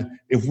 And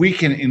if we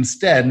can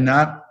instead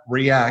not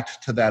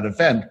react to that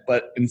event,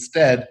 but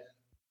instead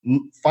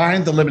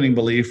find the limiting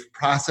belief,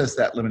 process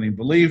that limiting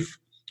belief,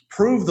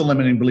 prove the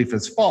limiting belief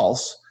is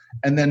false,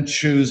 and then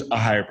choose a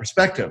higher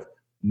perspective.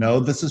 No,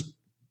 this is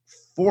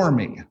for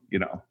me.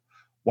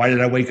 Why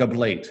did I wake up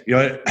late?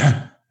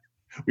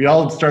 We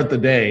all start the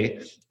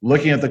day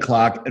looking at the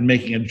clock and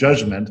making a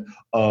judgment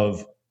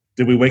of,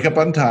 did we wake up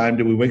on time?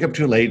 Did we wake up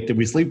too late? Did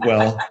we sleep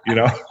well?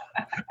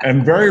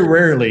 And very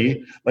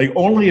rarely, like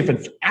only if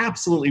it's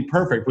absolutely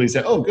perfect, we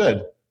say, oh,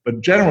 good.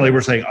 But generally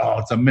we're saying, oh,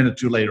 it's a minute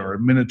too late or a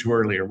minute too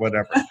early or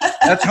whatever.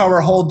 That's how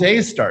our whole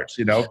day starts,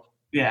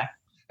 Yeah.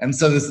 And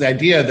so this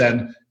idea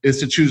then is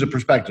to choose a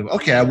perspective.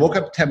 Okay, I woke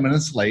up 10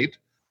 minutes late.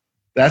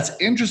 That's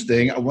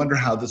interesting. I wonder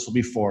how this will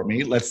be for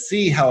me. Let's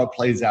see how it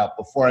plays out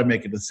before I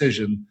make a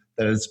decision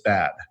that it's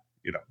bad,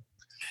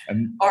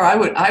 Or I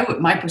would,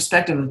 my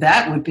perspective of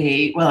that would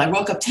be, well, I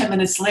woke up 10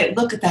 minutes late.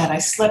 Look at that. I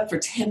slept for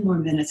 10 more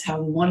minutes. How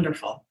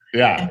wonderful.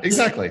 Yeah,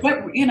 exactly.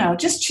 But,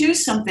 just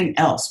choose something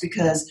else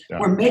because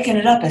we're making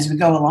it up as we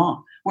go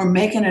along. We're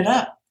making it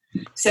up.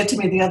 Said to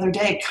me the other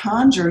day,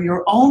 conjure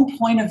your own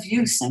point of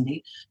view,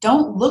 Cindy.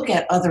 Don't look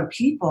at other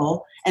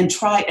people and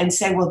try and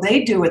say, well,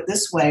 they do it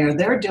this way or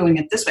they're doing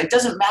it this way. It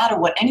doesn't matter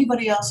what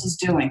anybody else is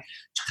doing.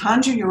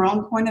 Conjure your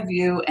own point of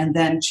view and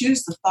then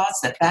choose the thoughts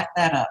that back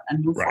that up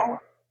and move forward.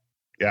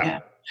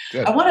 Yeah.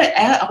 Good. I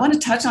want to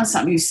touch on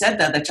something you said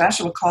though, that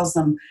Joshua calls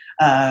them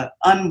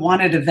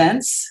unwanted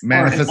events.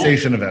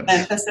 Manifestation events.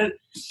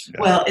 Yeah.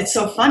 Well, it's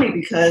so funny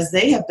because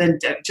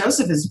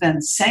Joseph has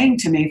been saying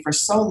to me for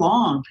so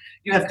long,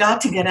 you have got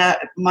to get out,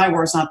 my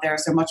words not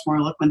theirs, they're much more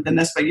eloquent than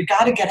this, but you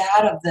got to get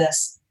out of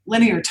this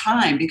linear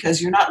time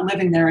because you're not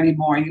living there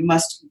anymore. You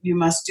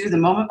must do the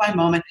moment by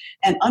moment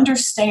and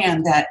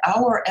understand that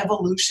our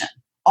evolution,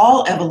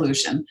 all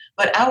evolution,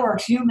 but our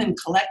human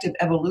collective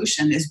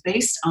evolution is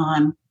based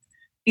on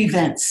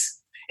events.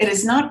 It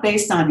is not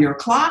based on your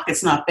clock.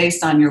 It's not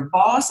based on your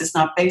boss. It's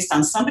not based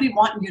on somebody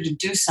wanting you to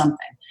do something.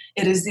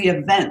 It is the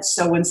events.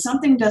 So when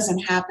something doesn't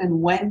happen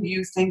when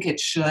you think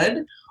it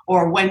should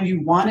or when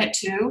you want it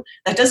to,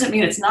 that doesn't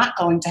mean it's not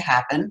going to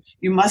happen.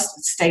 You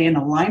must stay in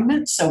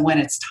alignment. So when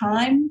it's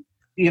time,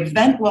 the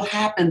event will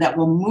happen that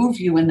will move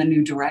you in the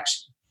new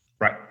direction.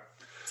 Right.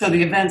 So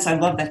the events, I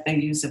love that they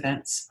use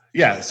events.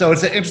 Yeah. So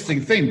it's an interesting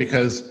thing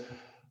because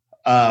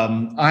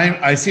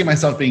I see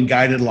myself being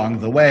guided along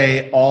the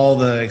way. All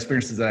the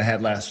experiences that I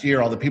had last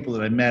year, all the people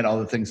that I met, all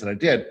the things that I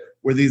did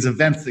were these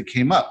events that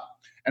came up.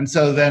 And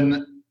so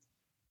then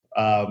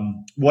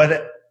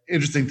what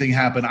interesting thing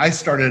happened, I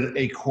started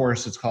a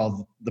course, it's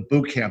called the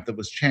boot camp, that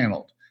was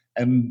channeled.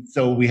 And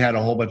so we had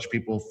a whole bunch of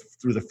people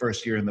through the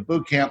first year in the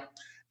boot camp.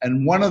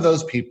 And one of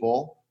those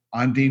people,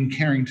 Ondine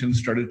Carrington,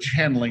 started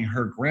channeling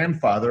her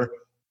grandfather,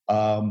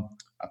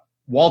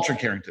 Walter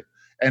Carrington.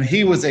 And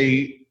he was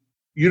a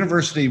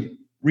university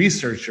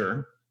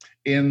researcher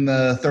in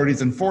the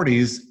 30s and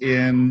 40s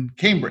in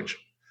Cambridge,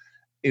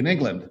 in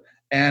England.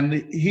 And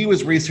he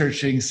was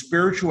researching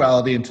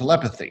spirituality and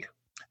telepathy.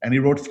 And he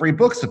wrote 3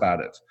 books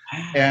about it.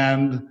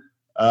 And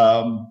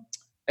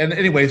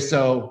anyway,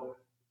 so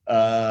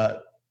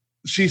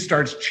she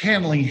starts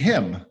channeling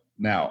him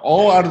now,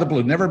 all out of the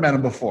blue, never met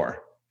him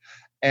before.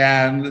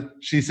 And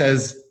she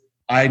says,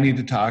 I need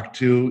to talk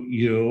to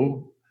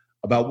you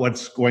about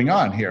what's going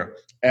on here.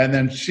 And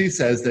then she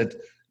says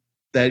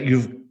that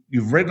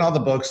you've written all the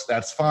books,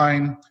 that's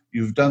fine.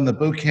 You've done the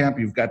boot camp,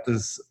 you've got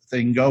this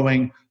thing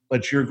going,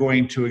 but you're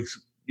going to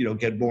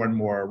get more and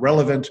more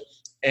relevant.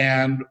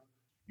 And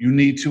you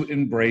need to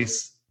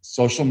embrace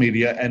social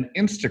media and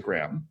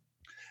Instagram.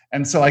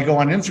 And so I go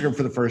on Instagram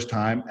for the first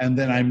time, and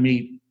then I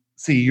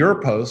see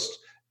your post,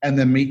 and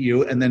then meet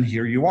you, and then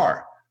here you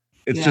are.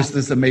 It's just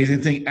this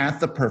amazing thing at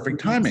the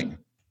perfect timing.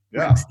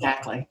 Yeah,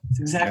 exactly. It's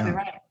exactly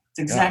right. It's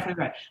exactly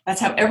right.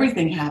 That's how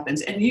everything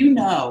happens. And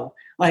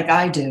like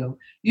I do,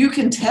 you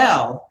can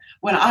tell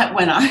when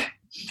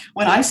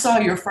I saw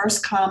your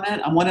first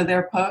comment on one of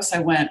their posts, I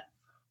went,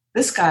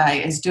 this guy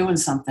is doing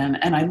something.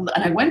 And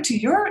I went to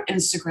your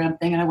Instagram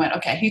thing and I went,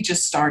 okay, he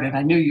just started.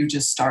 I knew you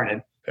just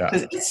started.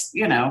 Because it's,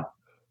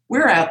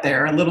 we're out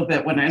there a little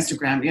bit when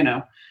Instagram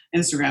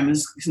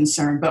is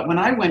concerned. But when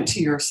I went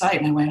to your site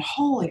and I went,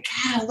 holy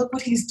cow, look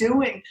what he's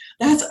doing.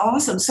 That's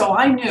awesome. So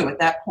I knew at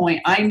that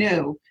point,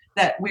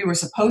 that we were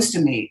supposed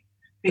to meet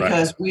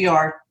because we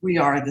are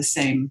the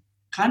same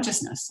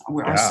consciousness.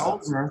 Our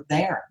souls are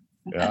there.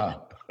 Yeah.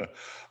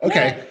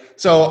 Okay.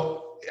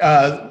 So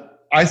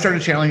I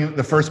started channeling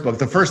the first book.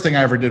 The first thing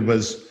I ever did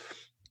was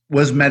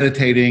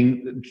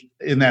meditating.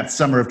 In that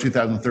summer of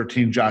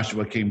 2013,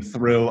 Joshua came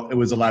through. It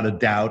was a lot of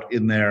doubt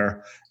in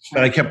there,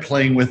 but I kept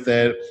playing with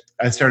it.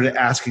 I started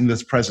asking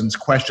this presence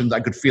questions. I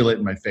could feel it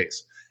in my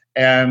face.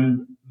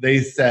 And they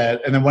said,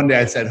 and then one day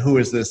I said, who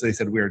is this? They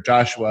said, we are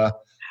Joshua.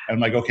 And I'm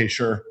like, okay,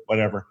 sure,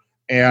 whatever.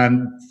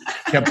 And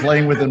kept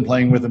playing with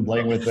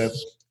it.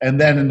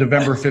 And then in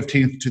November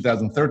 15th,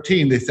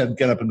 2013, they said,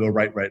 get up and go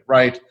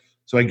right.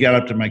 So I get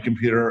up to my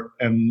computer,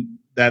 and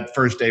that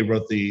first day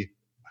wrote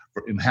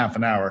in half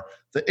an hour,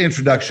 the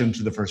introduction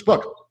to the first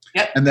book.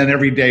 Yep. And then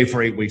every day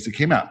for 8 weeks it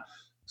came out.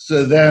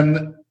 So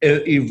then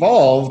it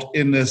evolved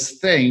in this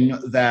thing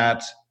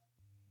that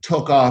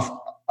took off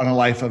on a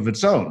life of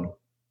its own.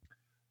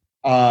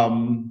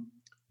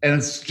 And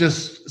it's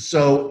just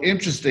so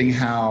interesting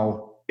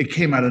how it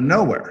came out of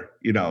nowhere,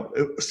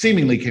 it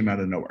seemingly came out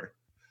of nowhere.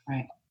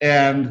 Right.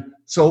 And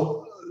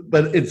so,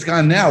 but it's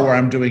gone now where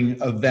I'm doing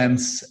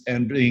events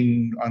and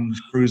being on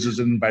cruises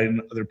and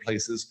inviting other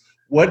places.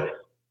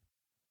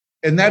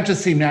 And that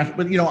just seemed natural.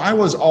 But, I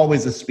was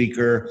always a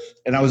speaker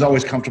and I was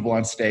always comfortable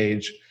on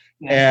stage.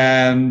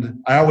 Yeah.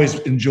 And I always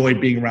enjoyed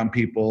being around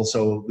people.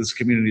 So this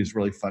community is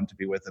really fun to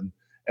be with.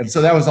 And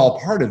so that was all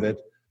part of it.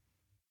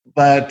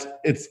 But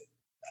it's,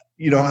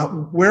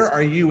 where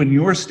are you in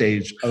your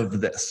stage of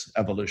this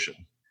evolution?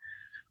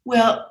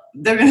 Well,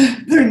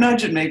 they're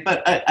nudging me,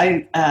 but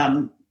I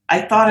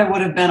thought I would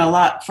have been a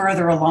lot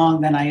further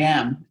along than I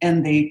am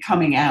in the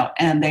coming out.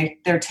 And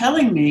they're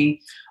telling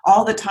me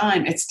all the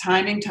time, it's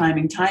timing,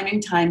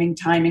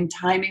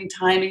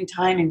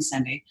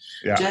 Cindy.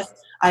 Yeah. Just,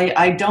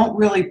 I don't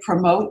really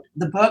promote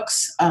the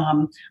books.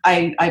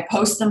 I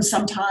post them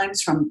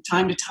sometimes from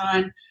time to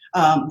time.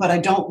 But I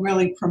don't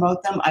really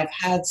promote them. I've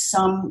had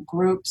some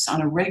groups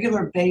on a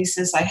regular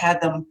basis. I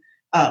had them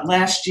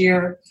last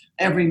year,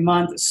 every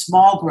month,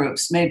 small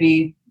groups,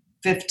 maybe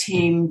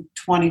 15,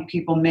 20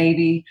 people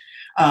maybe.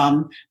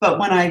 But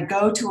when I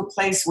go to a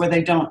place where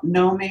they don't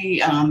know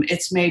me,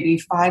 it's maybe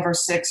 5 or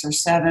 6 or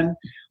 7,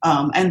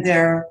 and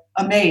they're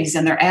amazed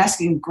and they're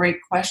asking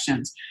great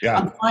questions.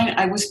 Yeah.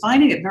 I was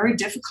finding it very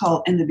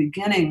difficult in the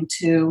beginning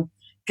to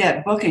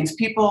get bookings.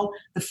 People,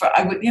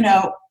 I would,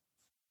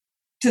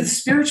 to the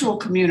spiritual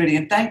community,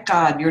 and thank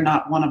God you're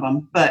not one of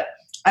them, but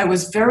I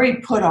was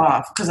very put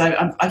off because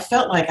I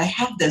felt like I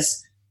have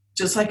this,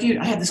 just like you,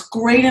 I have this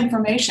great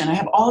information. I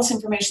have all this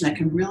information that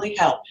can really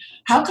help.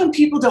 How come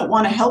people don't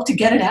want to help to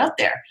get it out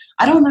there?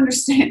 I don't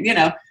understand,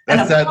 That's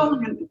it's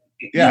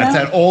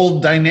that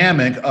old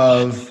dynamic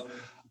of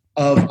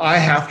I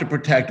have to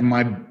protect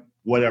my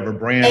whatever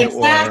brand.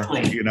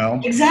 Exactly. Or,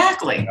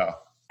 Exactly. Yeah.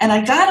 And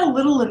I got a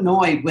little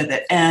annoyed with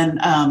it. And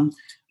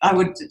I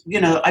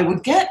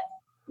would get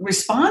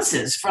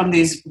responses from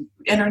these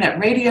internet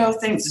radio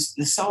things,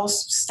 the soul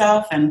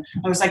stuff, and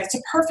I was like, it's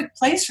a perfect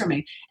place for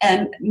me.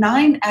 And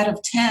 9 out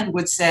of 10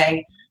 would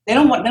say they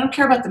don't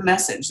care about the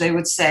message. They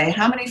would say,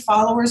 how many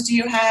followers do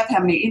you have?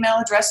 How many email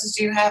addresses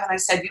do you have? And I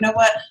said, you know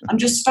what? I'm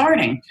just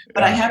starting,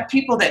 but I have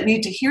people that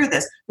need to hear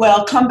this.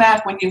 Well, come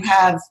back when you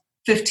have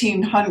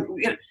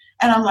 1,500.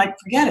 And I'm like,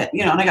 forget it.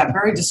 And I got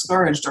very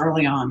discouraged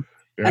early on.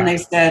 Yeah. And they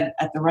said,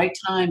 at the right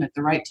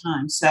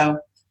time. So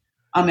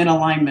I'm in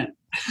alignment.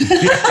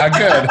 Yeah,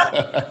 good.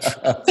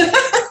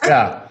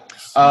 Yeah.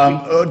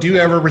 Do you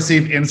ever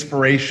receive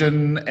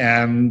inspiration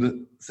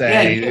and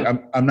say,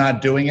 I'm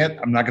not doing it?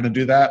 I'm not going to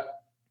do that?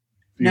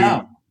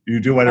 No. You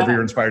do whatever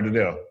you're inspired to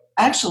do.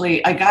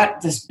 Actually, I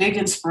got this big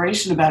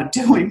inspiration about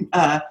doing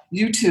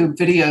YouTube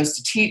videos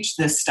to teach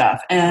this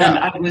stuff. And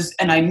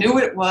I knew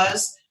what it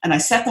was, and I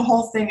set the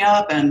whole thing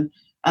up, and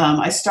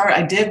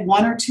I did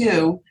 1 or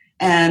 2,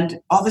 and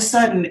all of a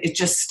sudden it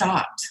just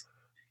stopped.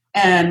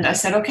 And I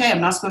said, okay,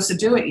 I'm not supposed to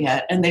do it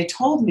yet. And they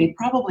told me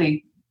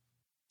probably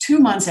 2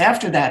 months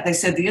after that, they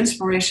said the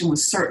inspiration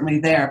was certainly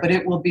there, but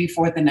it will be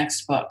for the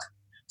next book.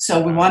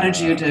 So we wanted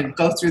you to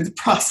go through the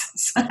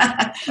process.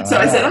 So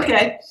I said,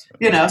 okay,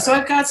 so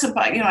I've got some,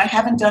 I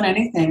haven't done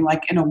anything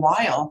like in a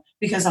while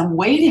because I'm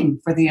waiting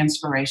for the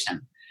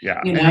inspiration,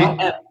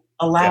 and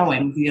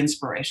allowing the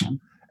inspiration.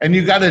 And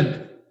you got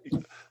to,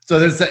 so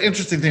there's the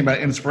interesting thing about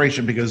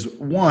inspiration because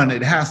one,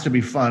 it has to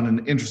be fun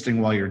and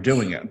interesting while you're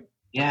doing it.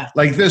 Yeah.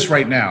 Like this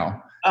right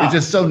now. It's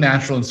just so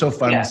natural and so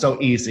fun and so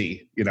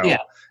easy, Yeah.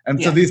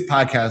 And so these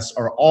podcasts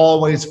are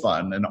always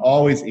fun and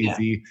always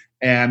easy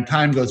and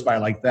time goes by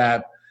like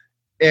that.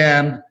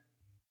 And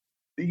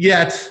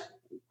yet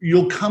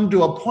you'll come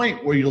to a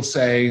point where you'll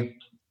say,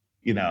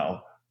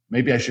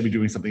 maybe I should be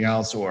doing something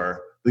else,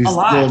 or these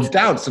little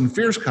doubts and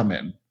fears come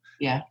in.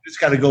 Yeah. You just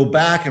got to go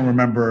back and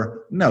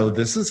remember, no,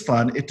 this is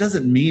fun. It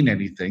doesn't mean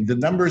anything. The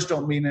numbers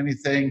don't mean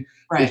anything.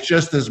 Right. It's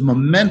just this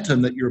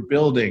momentum that you're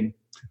building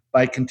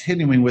by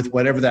continuing with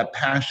whatever that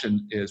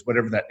passion is,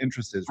 whatever that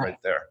interest is right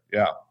there.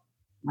 Yeah.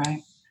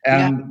 Right.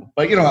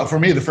 But for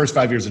me, the first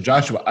 5 years of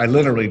Joshua, I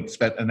literally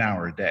spent an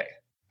hour a day.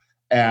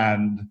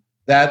 And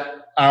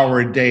that hour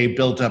a day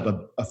built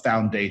up a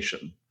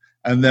foundation.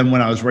 And then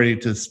when I was ready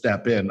to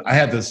step in, I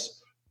had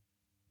this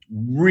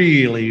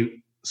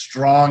really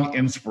strong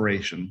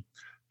inspiration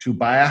to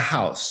buy a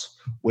house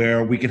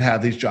where we could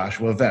have these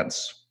Joshua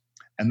events.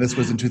 And this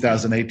was in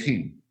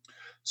 2018.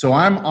 So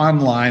I'm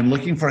online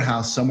looking for a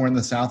house somewhere in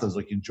the South. I was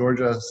looking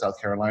Georgia, South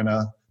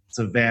Carolina,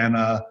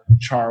 Savannah,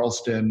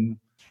 Charleston,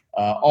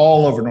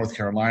 all over North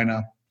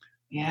Carolina.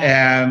 Yeah.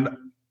 And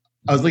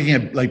I was looking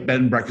at like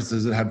bed and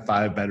breakfasts that had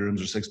 5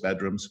 bedrooms or 6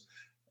 bedrooms.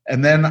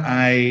 And then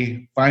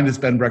I find this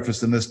bed and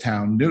breakfast in this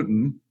town,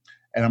 Newton,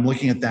 and I'm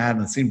looking at that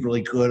and it seemed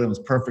really good and it was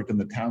perfect and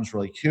the town's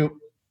really cute.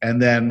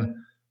 And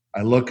then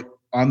I look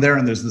on there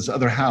and there's this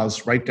other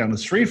house right down the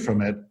street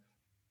from it.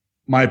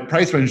 My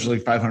price range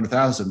was like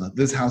 $500,000.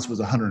 This house was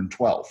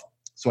 $112,000.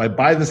 So I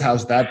buy this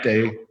house that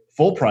day,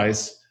 full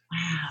price,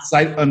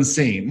 sight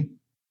unseen.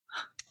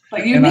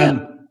 But you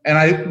knew.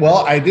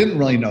 I didn't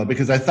really know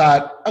because I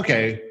thought,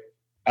 okay,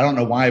 I don't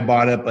know why I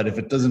bought it, but if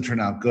it doesn't turn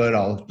out good,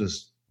 I'll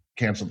just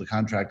cancel the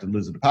contract and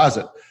lose the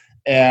deposit.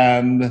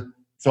 And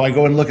so I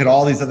go and look at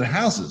all these other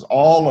houses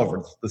all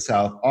over the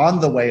South on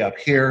the way up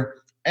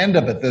here, end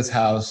up at this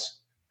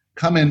house,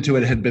 come into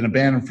it, had been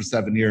abandoned for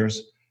 7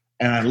 years.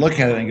 And I look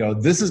at it and go,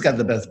 this has got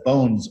the best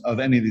bones of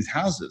any of these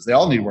houses. They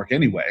all need work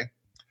anyway.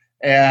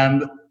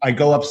 And I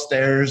go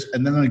upstairs,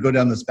 and then I go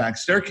down this back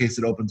staircase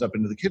that opens up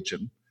into the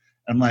kitchen.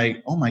 I'm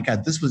like, oh my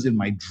God, this was in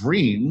my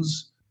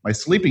dreams, my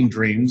sleeping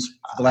dreams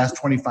for the last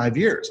 25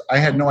 years. I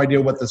had no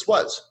idea what this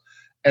was.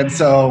 And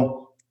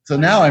so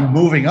now I'm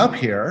moving up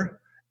here,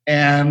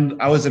 and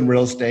I was in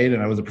real estate,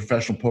 and I was a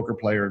professional poker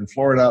player in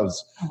Florida. I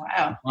was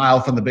a mile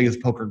from the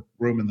biggest poker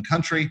room in the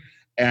country.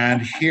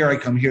 And here I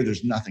come here,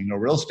 there's nothing, no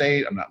real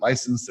estate. I'm not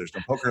licensed. There's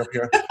no poker up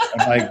here.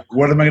 I'm like,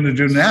 what am I going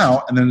to do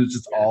now? And then it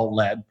just all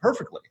led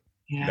perfectly.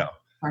 Yeah.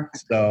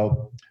 Perfect.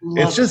 So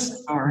it's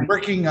just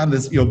working on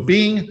this,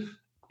 being, and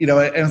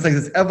it's like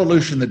this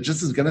evolution that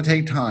just is going to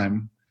take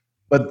time.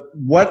 But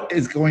what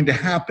is going to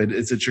happen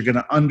is that you're going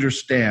to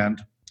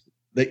understand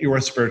that you're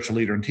a spiritual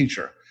leader and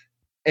teacher.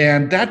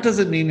 And that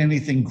doesn't mean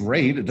anything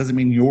great. It doesn't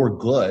mean you're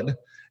good.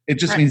 It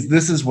just means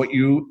this is what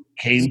you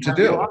came to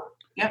do.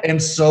 Yep.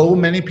 And so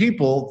many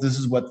people, this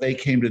is what they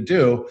came to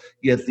do,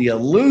 yet the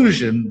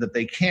illusion that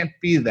they can't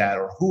be that,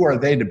 or who are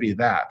they to be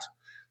that,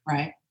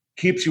 right,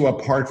 keeps you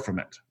apart from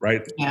it,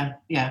 right? Yeah.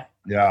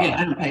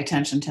 I don't pay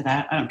attention to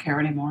that. I don't care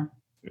anymore.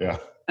 Yeah.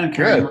 I don't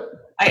care anymore.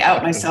 I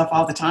out myself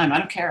all the time. I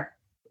don't care,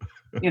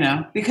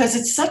 because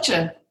it's such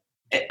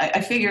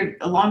I figured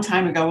a long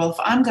time ago, well, if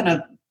I'm going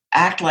to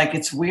act like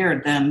it's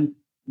weird, then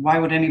why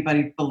would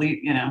anybody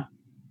believe,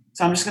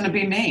 So I'm just going to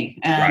be me.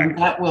 And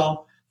that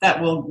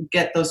will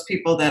get those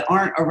people that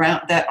aren't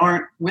around, that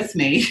aren't with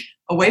me,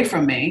 away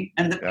from me.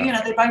 And,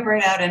 they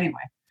vibrate out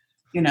anyway.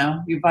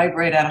 You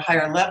vibrate at a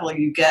higher level,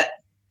 you get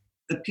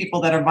the people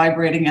that are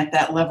vibrating at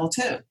that level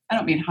too. I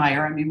don't mean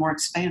higher, I mean more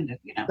expanded,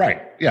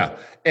 Right, yeah.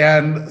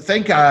 And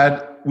thank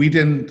God we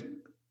didn't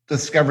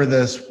discover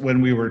this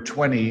when we were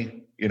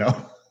 20,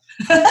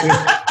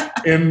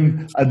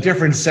 in a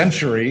different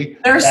century.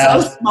 They're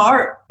so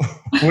smart.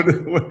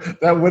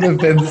 That would have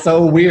been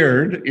so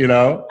weird,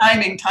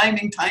 Timing.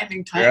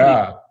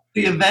 Yeah.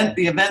 The event.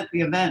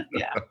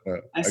 Yeah.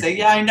 I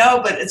say, I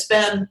know, but it's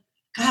been,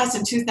 it's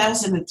in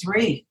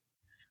 2003.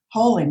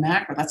 Holy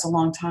mackerel, that's a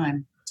long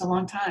time. It's a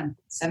long time.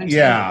 17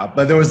 Yeah,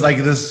 but there was like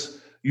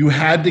this, you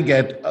had to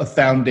get a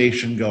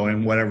foundation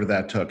going, whatever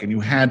that took, and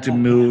you had to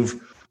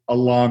move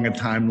along a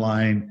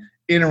timeline,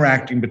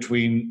 interacting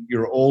between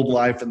your old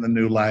life and the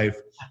new life.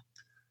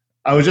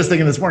 I was just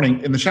thinking this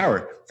morning in the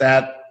shower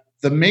that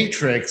the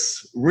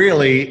matrix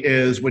really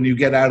is, when you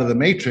get out of the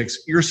matrix,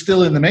 you're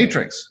still in the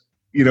matrix.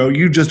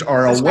 You just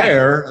are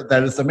aware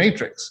that it's the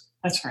matrix.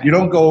 That's right. You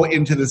don't go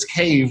into this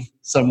cave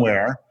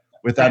somewhere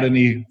without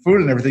any food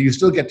and everything. You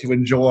still get to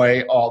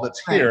enjoy all that's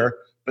here,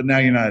 but now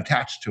you're not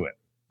attached to it.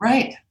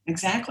 Right,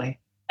 exactly.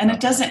 And it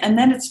doesn't, and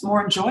then it's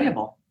more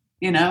enjoyable,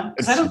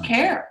 because I don't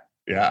care.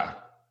 Yeah.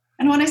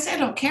 And when I say I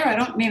don't care, I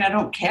don't mean I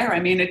don't care. I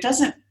mean, it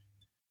doesn't,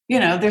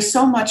 there's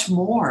so much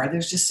more.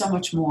 There's just so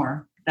much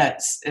more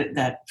that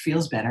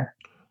feels better.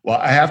 Well,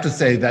 I have to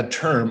say that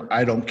term,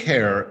 I don't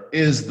care,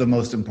 is the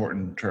most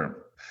important term.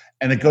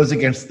 And it goes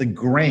against the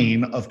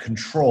grain of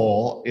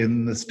control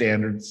in the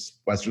standards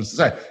Western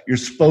society. You're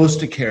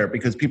supposed to care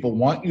because people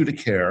want you to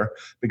care,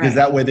 because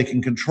that way they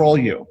can control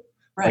you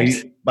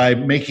by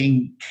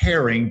making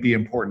caring be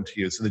important to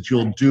you so that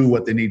you'll do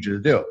what they need you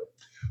to do.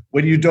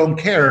 When you don't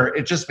care,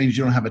 it just means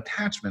you don't have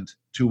attachment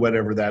to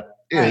whatever that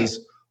is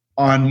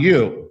on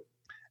you.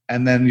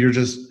 And then you're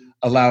just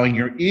allowing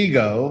your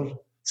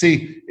ego.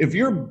 See, if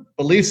your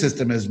belief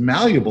system is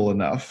malleable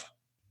enough,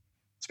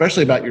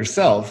 especially about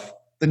yourself,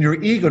 then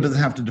your ego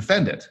doesn't have to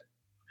defend it.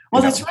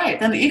 Well, that's right.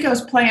 Then the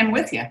ego's playing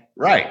with you.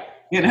 Right.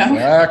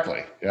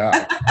 Exactly.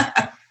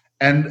 Yeah.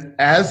 And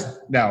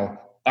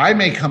now, I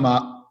may come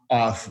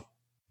off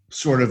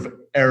sort of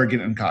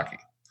arrogant and cocky.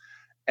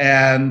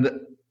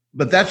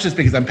 But that's just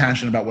because I'm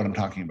passionate about what I'm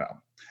talking about.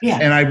 Yeah.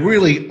 And I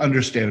really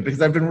understand it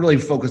because I've been really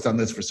focused on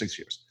this for 6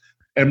 years.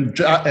 And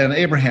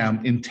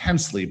Abraham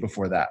intensely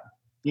before that.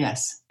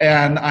 Yes.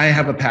 And I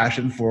have a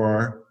passion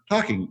for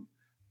talking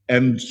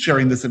and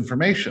sharing this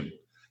information.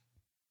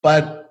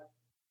 But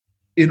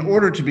in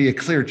order to be a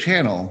clear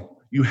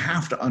channel, you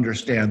have to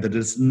understand that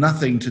it's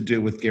nothing to do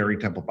with Gary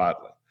Temple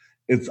Bodley.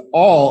 It's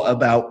all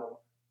about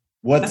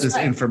what this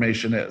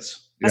information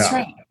is. That's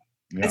right.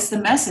 Yeah. It's the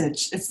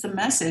message. It's the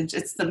message.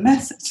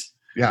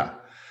 Yeah.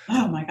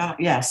 Oh my God.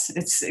 Yes.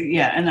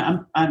 And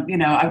I'm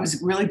I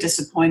was really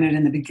disappointed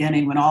in the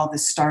beginning when all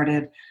this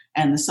started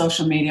and the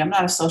social media. I'm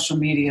not a social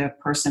media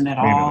person at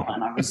all.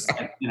 And I was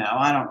like,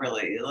 I don't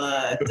really,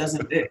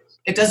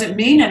 it doesn't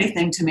mean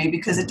anything to me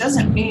because it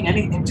doesn't mean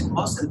anything to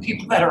most of the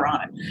people that are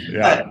on it.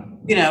 Yeah. But,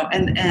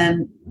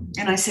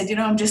 and I said,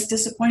 I'm just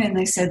disappointed. And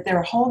they said,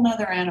 they're a whole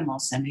nother animal,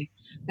 Cindy.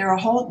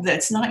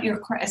 It's not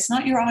your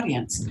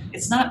audience.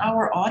 It's not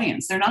our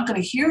audience. They're not going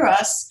to hear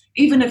us.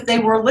 Even if they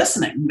were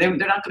listening, they're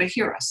not going to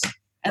hear us.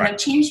 And that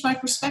changed my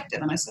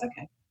perspective. And I said,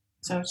 okay.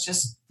 So it's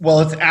just, well,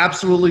 it's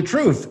absolutely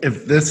true.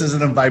 If this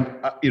isn't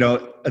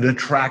an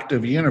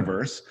attractive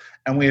universe,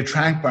 and we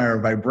attract by our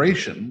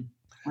vibration,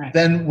 right.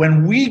 then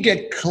when we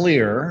get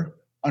clear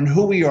on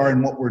who we are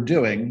and what we're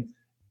doing,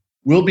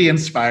 we'll be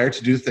inspired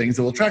to do things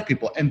that will attract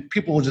people, and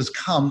people will just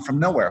come from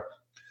nowhere.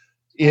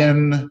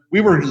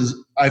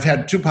 I've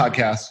had 2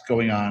 podcasts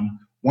going on.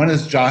 One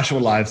is Joshua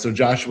Live. So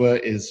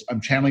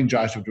I'm channeling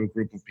Joshua to a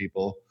group of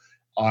people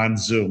on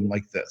Zoom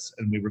like this,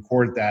 and we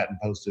record that and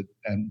post it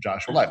and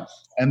Joshua Live.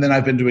 And then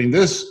I've been doing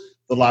the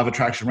Law of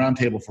Attraction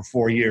Roundtable for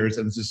 4 years,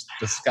 and it's just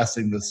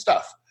discussing this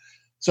stuff.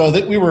 So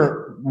that we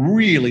were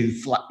really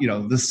flat,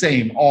 the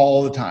same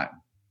all the time,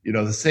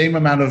 the same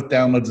amount of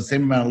downloads, the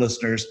same amount of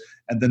listeners.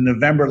 And then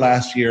November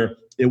last year,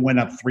 it went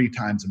up 3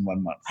 times in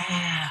 1 month.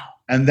 Wow.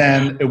 And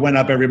then it went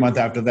up every month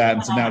after that.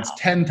 And so now it's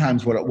 10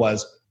 times what it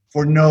was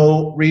for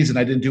no reason.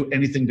 I didn't do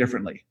anything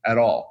differently at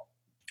all.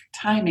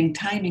 Timing,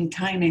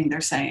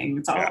 they're saying.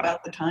 It's all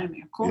about the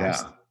timing, of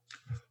course. Yeah.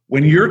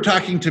 When you're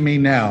talking to me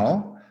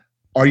now,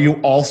 are you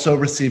also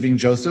receiving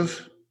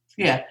Joseph?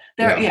 Yeah.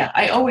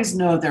 I always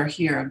know they're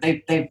here.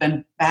 They've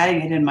been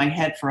batting it in my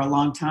head for a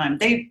long time.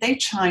 They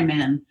chime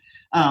in.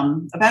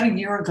 About a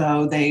year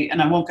ago,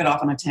 and I won't get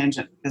off on a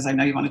tangent because I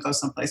know you want to go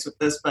someplace with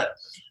this, but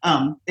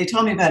they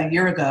told me about a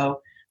year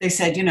ago, they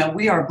said,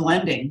 we are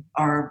blending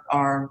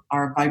our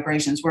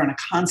vibrations. We're in a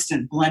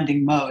constant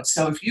blending mode.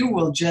 So if you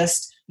will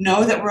just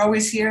know that we're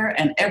always here,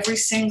 and every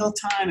single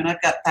time, and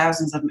I've got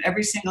thousands of them,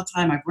 every single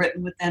time I've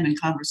written with them in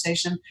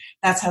conversation,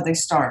 that's how they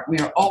start. We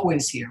are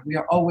always here. We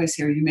are always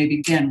here. You may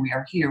begin. We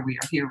are here. We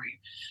are here.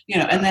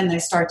 And then they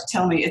start to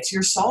tell me, it's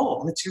your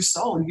soul. It's your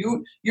soul.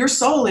 Your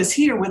soul is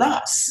here with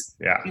us.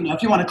 Yeah.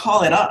 If you want to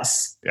call it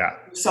us. Yeah.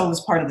 Your soul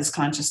is part of this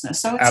consciousness.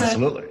 So it's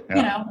absolutely.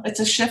 It's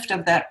a shift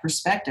of that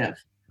perspective,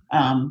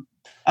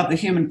 of the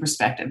human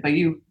perspective. But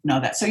you know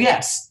that. So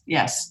yes.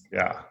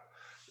 Yeah.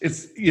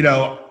 It's,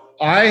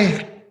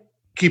 I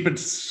keep it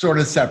sort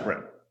of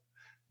separate,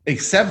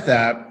 except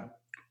that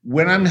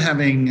when I'm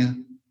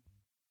having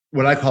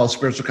what I call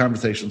spiritual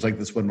conversations like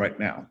this one right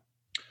now,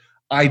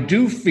 I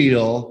do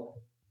feel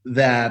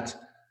that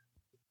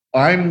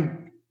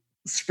I'm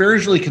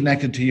spiritually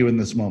connected to you in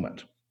this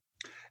moment.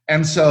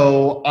 And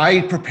so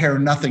I prepare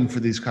nothing for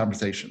these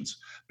conversations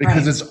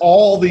because it's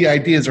all the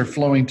ideas are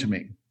flowing to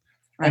me.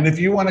 Right. And if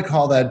you want to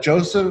call that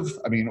Joseph,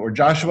 or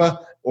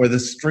Joshua, or the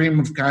stream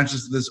of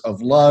consciousness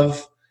of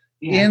love,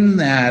 in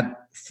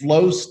that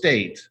flow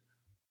state,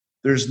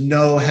 there's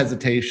no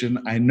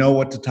hesitation. I know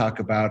what to talk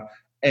about.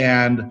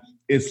 And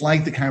it's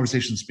like the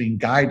conversation's being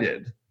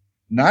guided,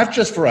 not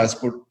just for us,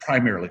 but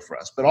primarily for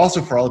us, but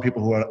also for all the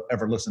people who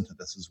ever listen to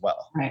this as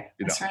well. Right.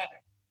 That's right.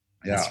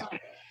 Yeah. That's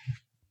right.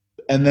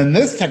 And then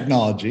this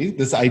technology,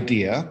 this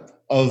idea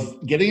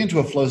of getting into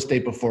a flow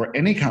state before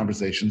any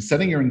conversation,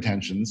 setting your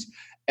intentions,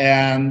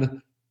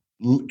 and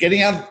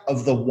getting out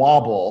of the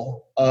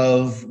wobble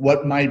of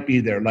what might be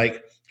there.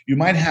 Like, you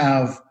might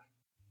have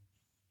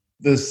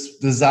this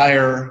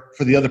desire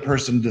for the other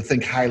person to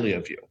think highly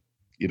of you.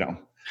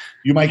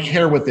 You might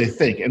care what they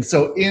think. And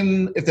so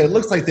if it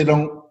looks like they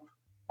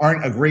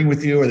aren't agreeing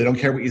with you, or they don't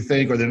care what you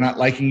think, or they're not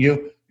liking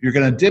you, you're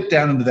going to dip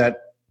down into that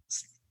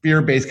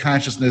fear-based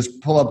consciousness,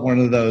 pull up one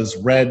of those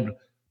red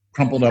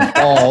crumpled up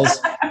balls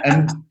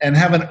and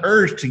have an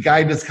urge to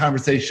guide this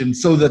conversation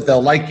so that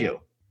they'll like you.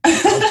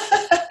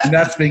 And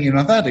that's being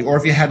inauthentic. Or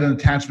if you had an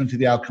attachment to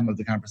the outcome of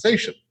the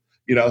conversation,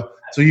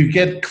 so you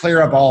get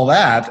clear of all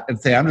that and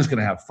say, I'm just going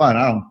to have fun.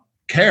 I don't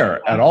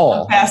care at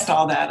all. I'm past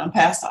all that.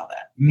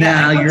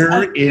 Now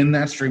you're in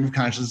that stream of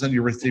consciousness and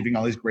you're receiving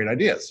all these great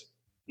ideas.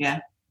 Yeah.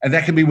 And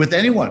that can be with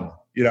anyone,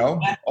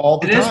 all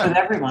the time. It is with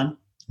everyone.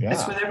 Yeah.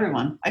 It's with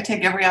everyone. I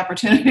take every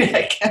opportunity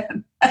I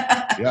can.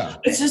 Yeah.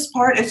 It's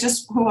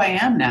just who I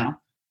am now.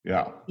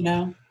 Yeah.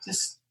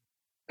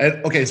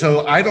 Okay,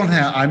 so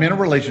I'm in a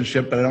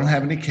relationship, but I don't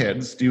have any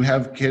kids. Do you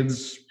have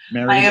kids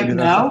married?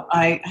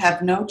 I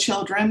have no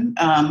children.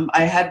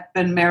 I had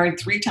been married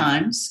 3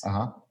 times,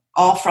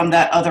 all from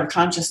that other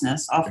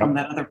consciousness, all from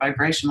that other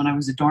vibration when I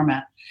was a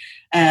doormat.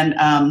 And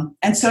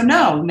so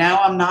no, now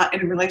I'm not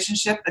in a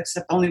relationship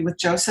except only with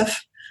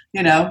Joseph,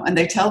 and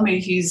they tell me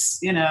he's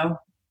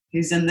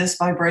in this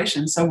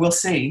vibration. So we'll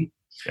see.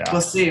 Yeah.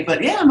 We'll see.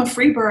 But yeah, I'm a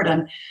free bird.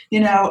 And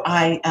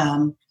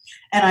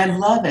I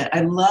love it.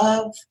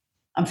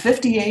 I'm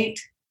 58.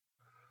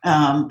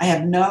 I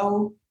have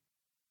no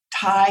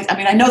ties.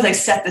 I know they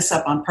set this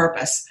up on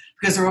purpose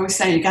because they're always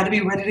saying you got to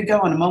be ready to go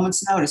on a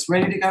moment's notice,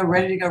 ready to go.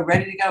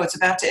 It's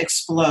about to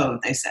explode,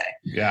 they say.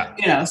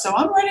 Yeah. So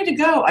I'm ready to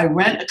go. I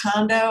rent a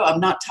condo. I'm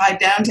not tied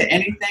down to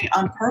anything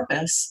on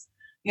purpose.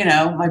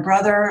 My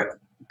brother,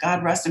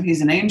 God rest him,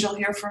 he's an angel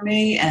here for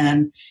me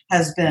and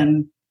has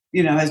been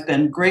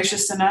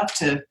gracious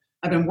enough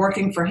I've been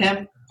working for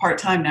him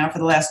part-time now for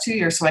the last 2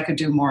 years so I could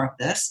do more of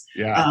this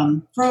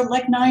for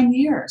like 9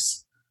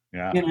 years.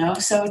 Yeah.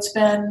 So it's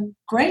been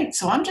great.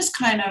 So I'm just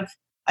kind of,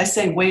 I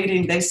say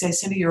waiting, they say,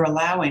 Cindy, you're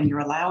allowing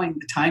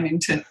the timing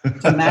to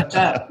match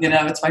up,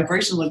 it's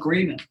vibrational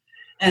agreement.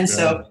 And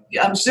so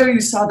I'm sure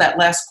you saw that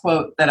last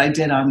quote that I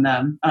did on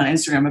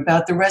Instagram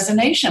about the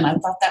resonation. I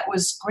thought that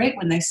was great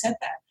when they said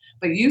that.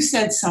 But you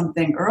said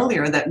something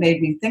earlier that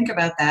made me think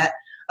about that,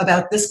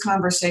 about this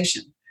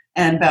conversation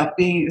and about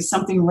being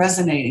something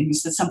resonating. You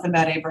said something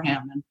about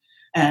Abraham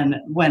and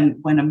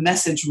when a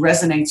message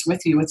resonates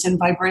with you, it's in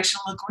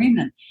vibrational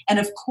agreement. And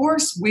of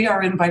course, we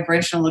are in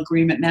vibrational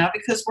agreement now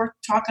because we're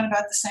talking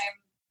about the same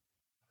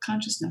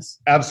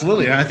consciousness.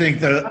 Absolutely. And I think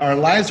that our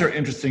lives are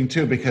interesting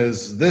too,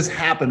 because this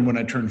happened when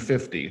I turned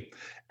 50.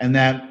 And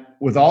that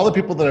with all the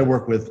people that I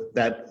work with,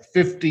 that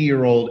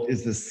 50-year-old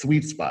is the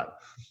sweet spot.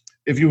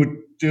 If you would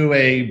do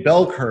a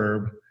bell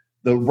curve,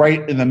 the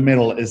right in the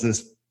middle is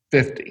this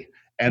 50.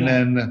 And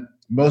then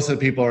most of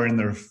the people are in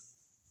their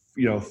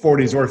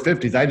 40s or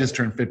 50s. I just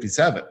turned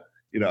 57,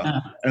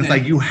 and it's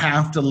like you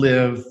have to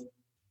live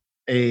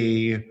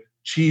a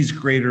cheese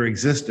grater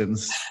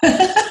existence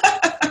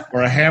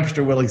or a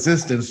hamster wheel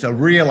existence to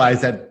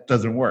realize that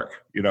doesn't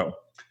work, in order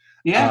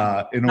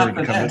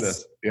to come to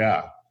this.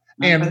 Yeah.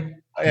 And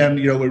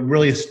it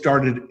really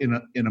started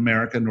in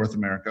America, North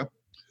America.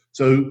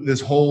 So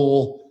this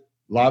whole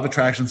law of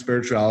attraction,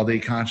 spirituality,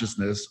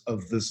 consciousness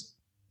of this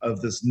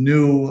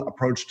new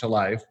approach to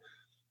life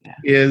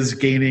is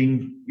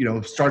gaining,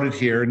 started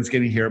here and it's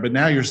getting here, but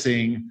now you're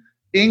seeing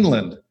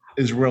England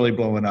is really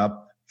blowing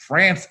up.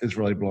 France is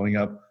really blowing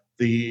up.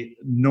 The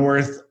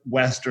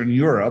Northwestern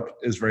Europe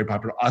is very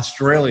popular.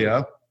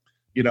 Australia,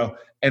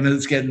 and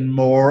it's getting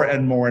more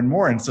and more and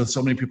more. And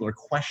so many people are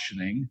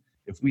questioning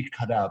if we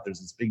cut out,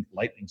 there's this big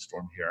lightning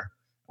storm here.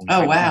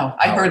 Oh, wow.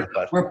 I heard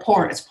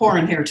it's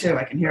pouring here too.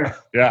 I can hear it.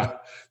 Yeah.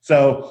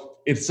 So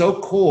it's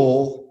so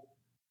cool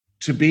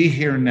to be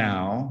here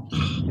now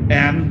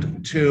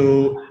and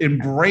to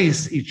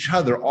embrace each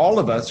other, all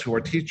of us who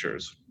are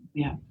teachers.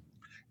 Yeah.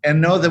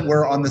 And know that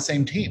we're on the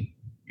same team,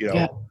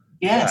 Yeah.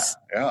 Yes.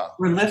 Yeah.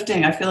 We're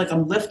lifting. I feel like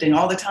I'm lifting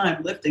all the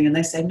time, lifting. And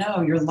they say,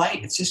 no, your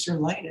light. It's just your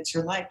light. It's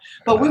your light.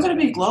 But we're going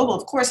to be global,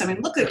 of course. I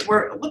mean, look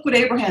what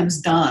Abraham's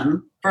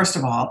done, first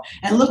of all,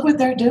 and look what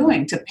they're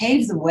doing to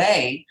pave the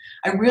way.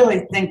 I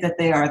really think that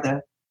they are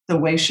the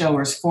way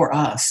showers for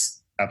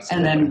us. Absolutely.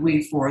 And then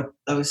we for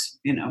those,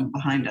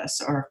 behind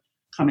us or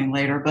coming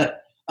later.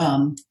 But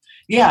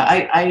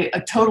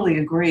I totally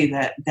agree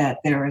that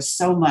there is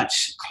so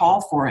much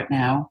call for it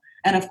now.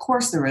 And of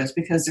course there is,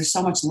 because there's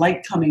so much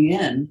light coming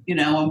in,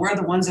 and we're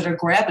the ones that are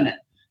grabbing it,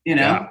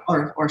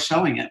 or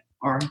showing it,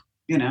 or,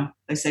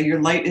 they say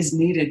your light is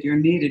needed. You're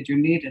needed. You're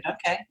needed.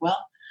 Okay, well,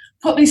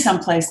 put me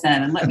someplace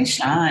then and let me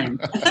shine.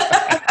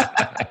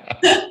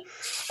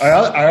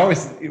 I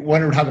always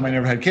wondered how come I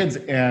never had kids.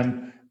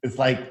 And it's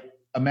like,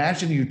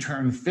 imagine you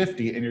turn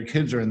 50 and your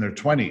kids are in their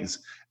 20s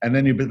and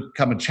then you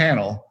become a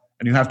channel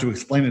and you have to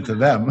explain it to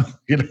them,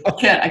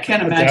 I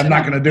can't imagine. I'm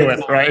not going to do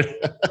it, right?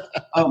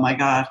 Oh my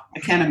God.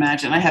 I can't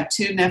imagine. I have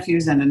 2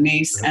 nephews and a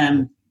niece,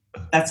 and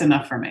that's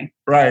enough for me.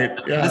 Right.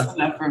 Yeah. That's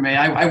enough for me.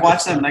 I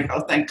watch them and I go,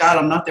 thank God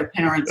I'm not their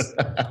parents,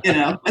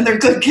 and they're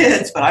good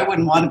kids, but I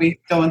wouldn't want to be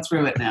going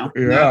through it now.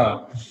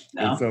 Yeah.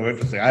 No. It's so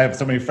interesting. I have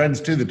so many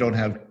friends too that don't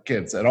have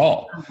kids at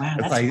all. Oh, wow,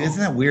 it's like, cool. Isn't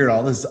that weird?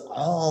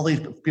 All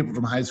these people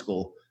from high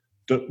school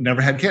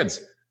never had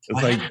kids.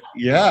 It's like,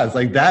 it's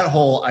like that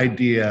whole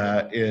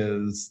idea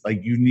is like,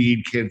 you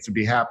need kids to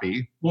be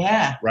happy.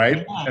 Yeah.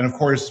 Right. Yeah. And of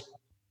course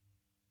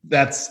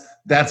that's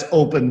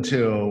open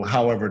to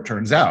however it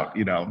turns out,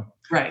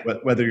 right.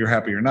 But whether you're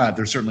happy or not,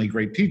 there's certainly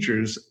great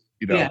teachers,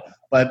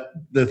 but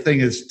the thing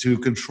is, to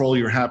control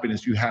your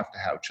happiness, you have to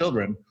have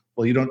children.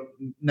 Well,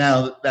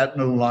 now that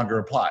no longer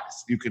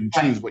applies. You can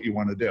choose what you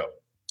want to do.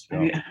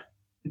 Yeah,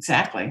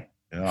 exactly.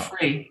 Yeah.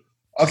 Free.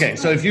 Okay.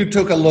 So if you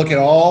took a look at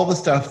all the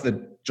stuff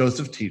that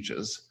Joseph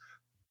teaches,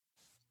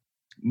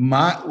 and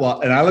I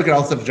look at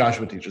all the stuff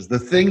Joshua teaches, the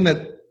thing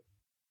that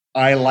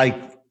I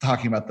like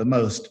talking about the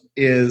most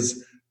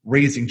is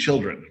raising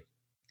children,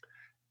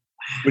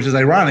 which is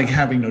ironic,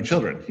 having no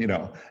children,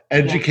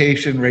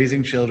 education,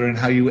 raising children,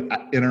 how you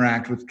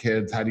interact with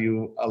kids, how do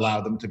you allow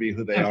them to be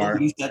who they are.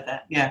 You said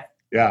that. Yeah.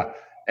 Yeah.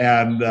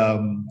 And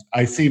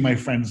I see my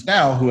friends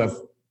now who have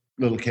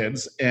little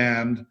kids,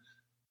 and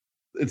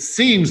it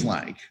seems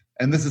like,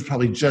 and this is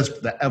probably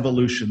just the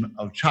evolution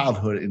of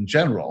childhood in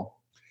general,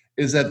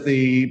 is that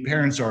the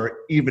parents are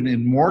even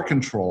in more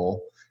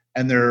control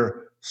and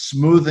they're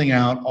smoothing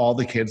out all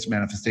the kids'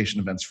 manifestation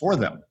events for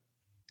them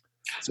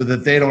so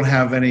that they don't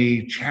have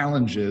any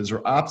challenges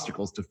or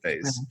obstacles to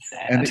face.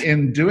 And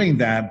in doing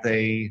that,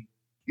 they're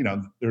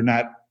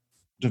not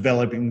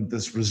developing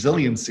this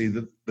resiliency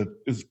that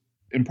is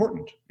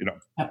important,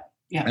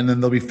 Yeah. And then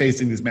they'll be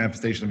facing these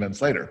manifestation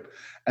events later.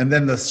 And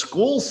then the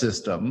school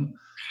system,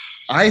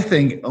 I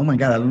think, oh my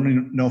God, I don't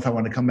even know if I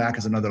want to come back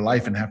as another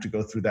life and have to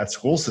go through that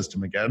school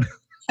system again.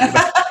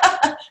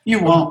 You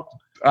won't.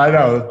 I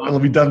know. It'll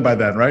be done by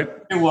then, right?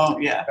 It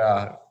won't,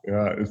 yeah.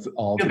 Yeah. It's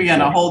all. You'll be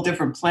on a whole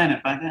different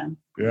planet by then.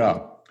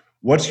 Yeah.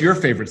 What's your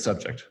favorite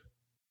subject?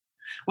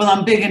 Well,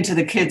 I'm big into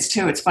the kids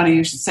too. It's funny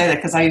you should say that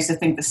because I used to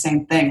think the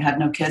same thing. Had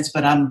no kids,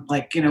 but I'm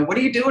like, what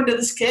are you doing to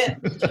this kid?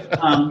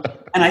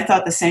 And I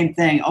thought the same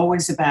thing.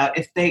 Always about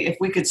if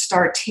we could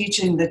start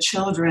teaching the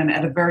children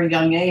at a very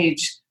young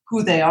age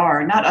who they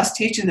are, not us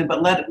teaching them,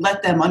 but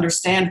let them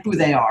understand who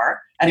they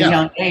are at a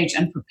young age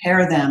and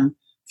prepare them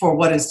for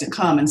what is to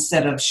come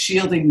instead of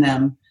shielding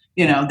them.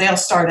 They'll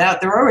start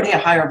out, they're already a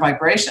higher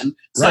vibration.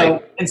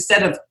 So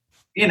instead of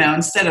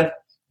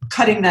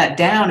cutting that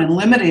down and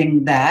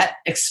limiting that,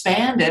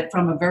 expand it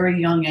from a very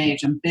young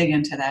age. I'm big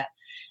into that.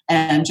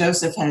 And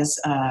Joseph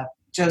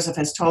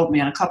has told me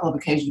on a couple of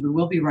occasions we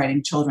will be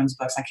writing children's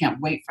books. I can't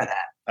wait for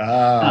that.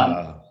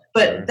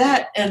 But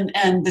that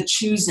and the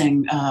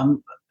choosing,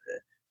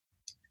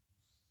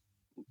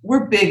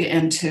 we're big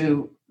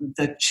into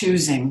the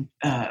choosing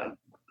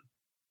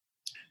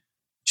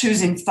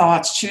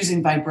thoughts,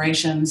 choosing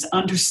vibrations,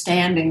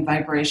 understanding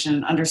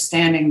vibration,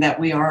 understanding that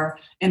we are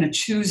in a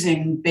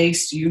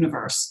choosing-based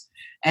universe,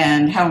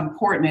 and how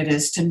important it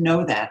is to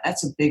know that.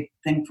 That's a big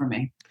thing for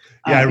me.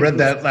 Yeah, I read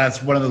that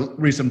one of the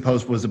recent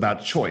posts was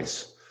about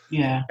choice.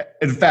 Yeah.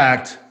 In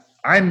fact,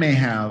 I'm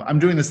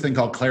doing this thing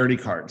called clarity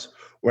cards,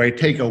 where I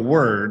take a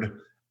word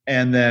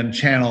and then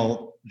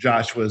channel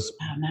Joshua's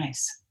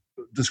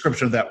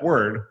description of that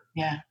word.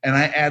 Yeah. And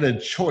I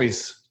added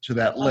choice to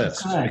that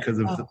list because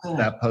of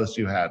that post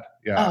you had.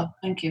 Yeah. Oh,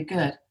 thank you.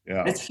 Good.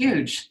 Yeah. It's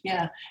huge.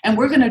 Yeah. And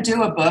we're going to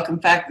do a book.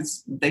 In fact,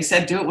 they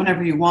said do it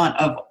whenever you want,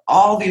 of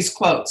all these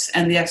quotes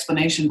and the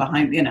explanation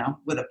behind,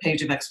 with a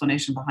page of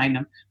explanation behind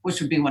them, which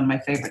would be one of my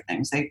favorite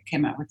things. They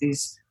came out with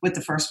these with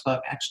the first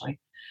book, actually.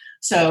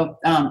 So,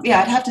 I'd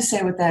have to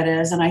say what that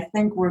is. And I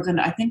think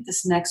I think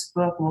this next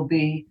book will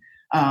be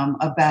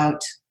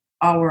about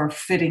our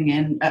fitting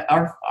in,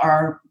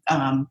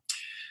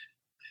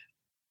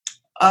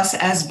 us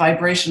as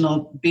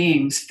vibrational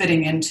beings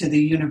fitting into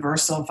the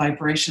universal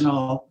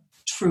vibrational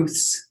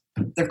truths.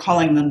 They're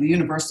calling them the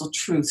universal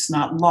truths,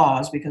 not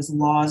laws, because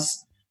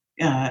laws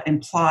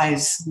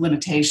implies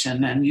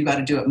limitation and you got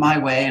to do it my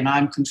way and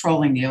I'm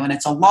controlling you and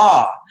it's a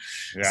law.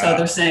 Yeah. So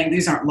they're saying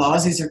these aren't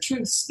laws, these are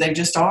truths. They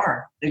just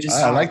are.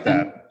 I like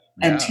that.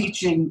 And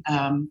teaching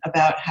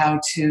about how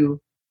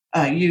to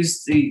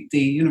use the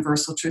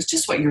universal truths,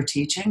 just what you're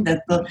teaching.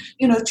 That they're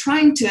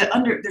trying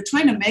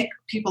to make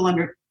people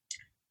under.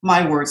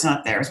 My words,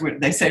 not theirs.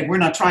 They say we're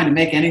not trying to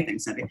make anything,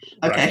 Cindy.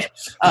 Okay,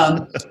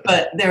 right.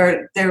 But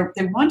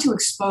they want to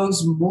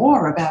expose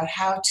more about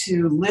how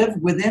to live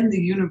within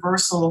the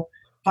universal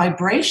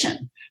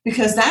vibration,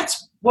 because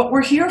that's what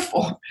we're here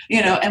for,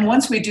 And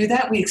once we do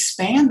that, we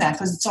expand that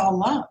because it's all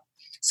love.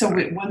 So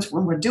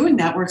when we're doing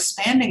that, we're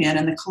expanding it,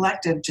 and the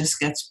collective just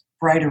gets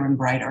brighter and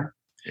brighter.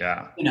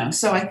 Yeah.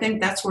 So I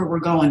think that's where we're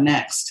going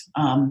next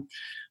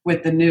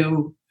with the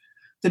new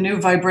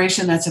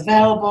vibration that's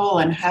available,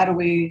 and how do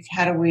we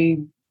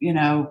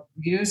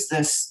use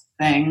this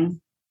thing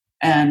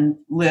and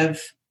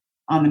live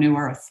on the new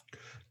earth.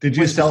 Did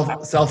you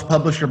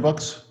self-publish your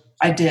books?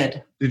 I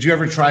did. Did you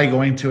ever try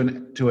going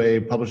to a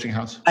publishing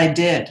house? I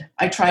did.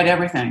 I tried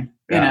everything.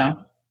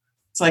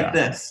 It's like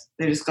this.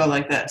 They just go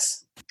like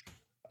this.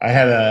 I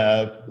had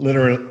a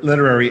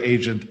literary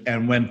agent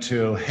and went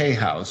to Hay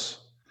House,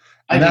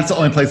 and that's the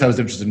only place I was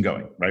interested in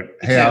going. Right,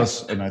 Hay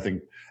House,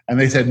 and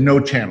they said, no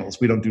channels.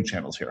 We don't do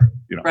channels here.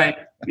 Right.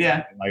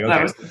 Yeah. Like, okay.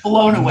 I was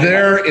blown away.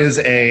 There is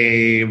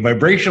a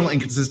vibrational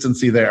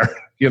inconsistency there,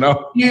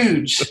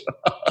 Huge.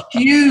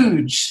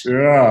 Huge.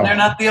 Yeah. They're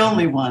not the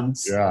only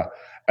ones. Yeah.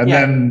 And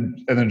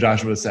then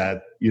Joshua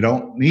said, you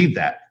don't need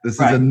that. This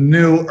is a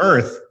new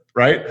earth,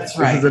 right? That's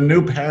right. This is a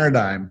new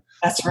paradigm.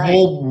 That's right. The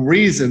whole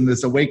reason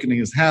this awakening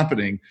is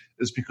happening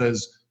is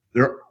because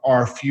there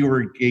are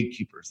fewer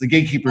gatekeepers. The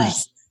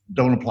gatekeepers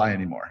don't apply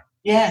anymore.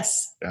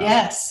 Yes. Yeah.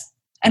 Yes.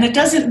 And it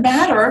doesn't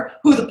matter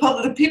who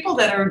the people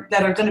that are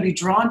going to be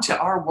drawn to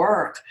our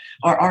work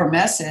or our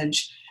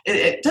message.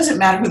 It doesn't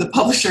matter who the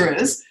publisher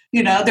is.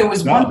 There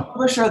was one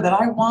publisher that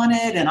I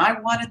wanted, and I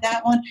wanted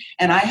that one,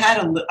 and I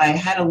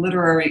had a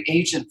literary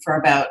agent for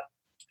about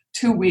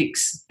 2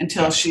 weeks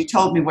until she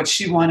told me what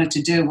she wanted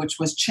to do, which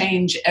was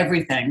change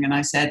everything. And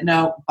I said,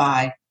 no,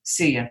 bye,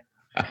 see ya.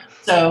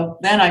 So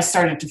then I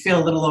started to feel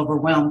a little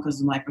overwhelmed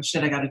because I'm like, oh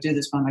shit, I got to do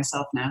this by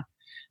myself now,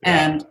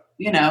 and.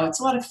 It's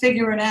a lot of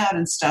figuring out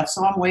and stuff.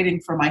 So I'm waiting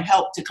for my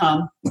help to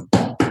come.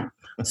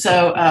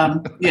 So,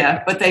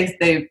 but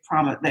they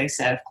promised, they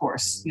said, of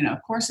course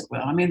it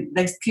will. I mean,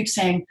 they keep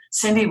saying,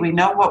 Cindy, we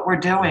know what we're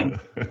doing.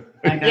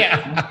 I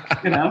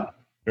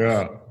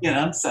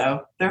go,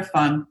 so they're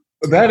fun.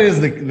 That is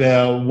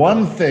the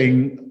one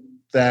thing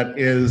that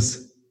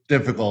is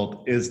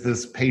difficult is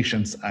this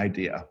patience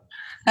idea,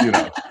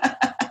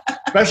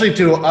 especially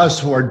to us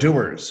who are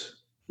doers.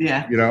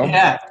 Yeah.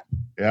 Yeah.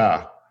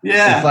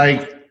 It's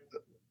like,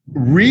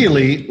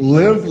 really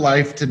live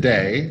life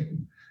today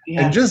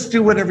and just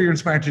do whatever you're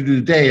inspired to do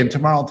today, and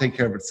tomorrow will take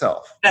care of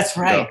itself. That's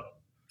right.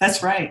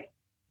 That's right.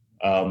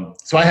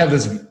 So I have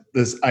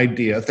this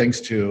idea,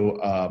 thanks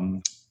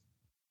to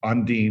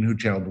Undine, who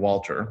channeled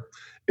Walter,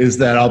 is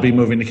that I'll be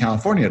moving to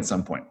California at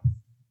some point.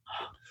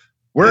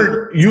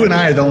 You and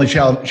I are the only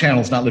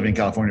channels not living in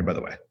California, by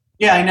the way.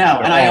 Yeah, I know.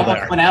 They're And I all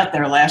almost there. went out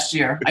there last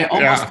year. I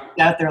almost Yeah. went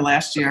out there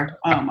last year.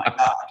 Oh my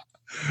God.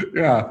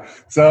 Yeah.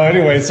 So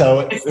anyway, It's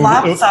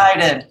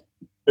lopsided.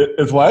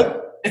 It's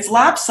what? It's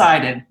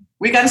lopsided.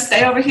 We got to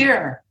stay over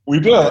here. We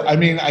do. I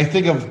mean, I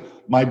think of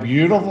my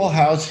beautiful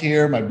house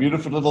here, my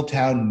beautiful little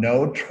town,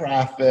 no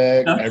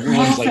traffic. No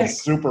Everyone's like traffic.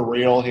 super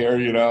real here,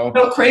 you know?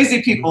 No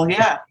crazy people.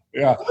 Yeah.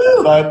 Yeah.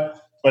 Woo. But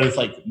it's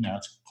like, now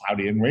it's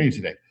cloudy and rainy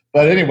today.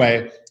 But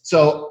anyway,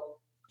 so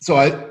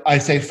I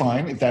say,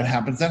 fine, if that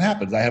happens, that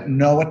happens. I have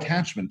no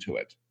attachment to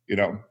it, you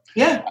know?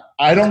 Yeah.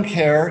 I don't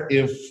care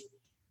if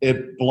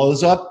it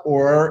blows up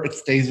or it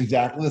stays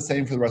exactly the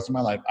same for the rest of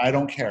my life. I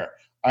don't care.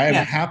 I am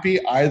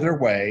happy either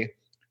way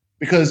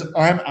because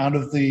I'm out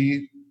of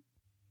the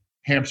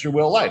hamster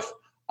wheel life.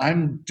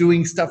 I'm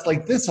doing stuff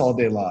like this all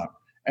day long.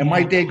 And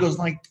my day goes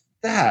like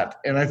that.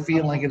 And I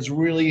feel like it's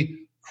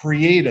really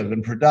creative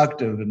and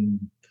productive and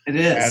it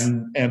is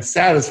and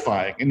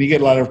satisfying. And you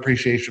get a lot of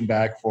appreciation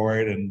back for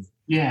it and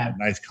yeah,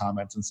 nice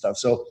comments and stuff.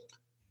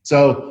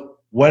 So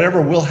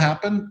whatever will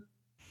happen,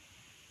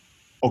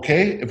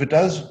 okay, if it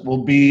does,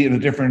 we'll be in a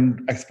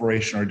different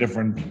exploration or a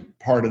different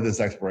part of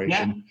this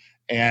exploration.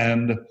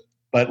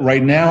 But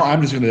right now,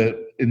 I'm just going to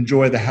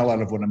enjoy the hell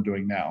out of what I'm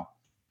doing now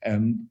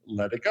and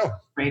let it go.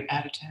 Great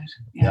attitude.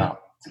 Yeah.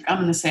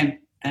 I'm in the same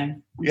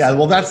thing. Yeah,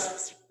 well,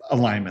 that's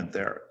alignment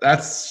there.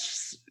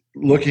 That's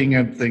looking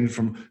at things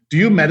from, do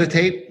you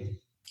meditate?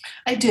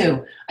 I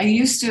do.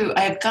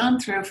 I've gone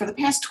through, for the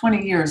past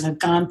 20 years, I've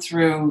gone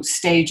through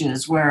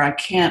stages where I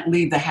can't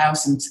leave the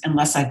house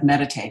unless I've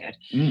meditated.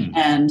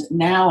 And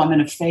now I'm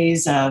in a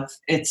phase of,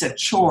 it's a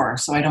chore,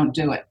 so I don't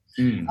do it.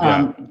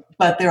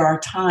 But there are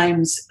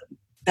times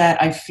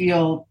that I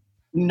feel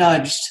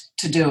nudged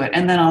to do it,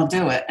 and then I'll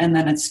do it, and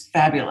then it's a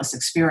fabulous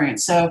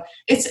experience. So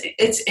it's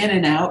in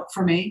and out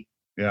for me.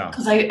 Yeah.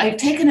 Because I've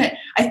taken it,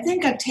 I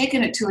think I've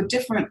taken it to a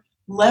different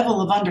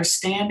level of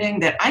understanding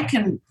that I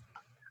can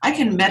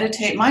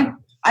meditate.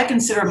 I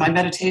consider my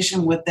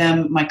meditation with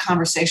them, my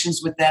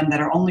conversations with them that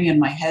are only in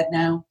my head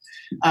now,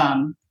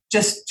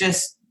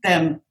 just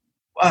them,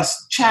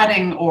 us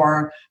chatting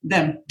or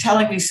them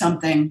telling me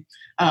something.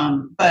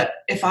 But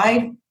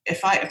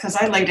because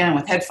I lay down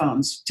with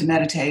headphones to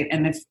meditate,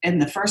 and if in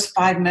the first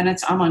 5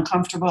 minutes I'm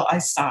uncomfortable, I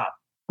stop.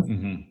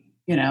 Mm-hmm.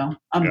 You know,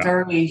 I'm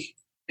very,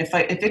 if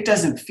it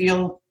doesn't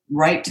feel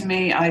right to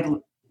me, I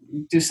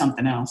do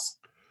something else.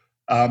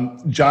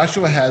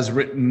 Joshua has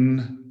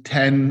written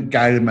 10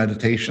 guided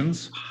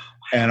meditations,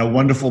 and a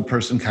wonderful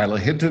person, Kyla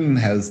Hinton,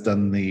 has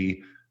done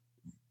the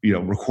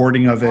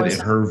recording of it in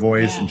her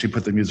voice, and she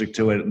put the music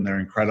to it, and they're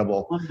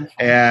incredible. Wonderful.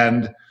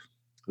 And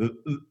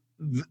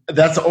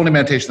that's the only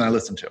meditation I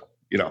listen to,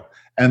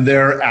 and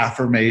their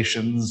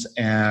affirmations,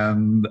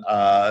 and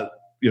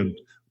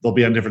they'll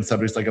be on different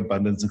subjects like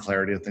abundance and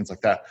clarity and things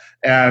like that.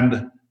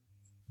 And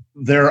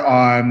they're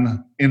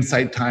on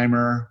Insight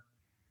Timer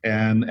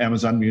and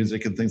Amazon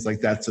Music and things like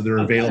that. So they're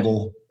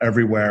available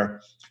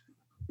everywhere.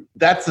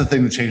 That's the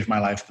thing that changed my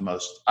life the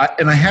most.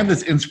 I had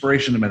this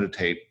inspiration to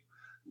meditate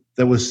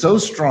that was so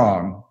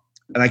strong,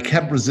 and I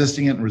kept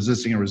resisting it and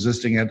resisting and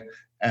resisting it.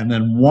 And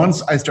then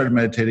once I started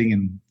meditating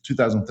in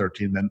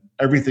 2013, then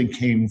everything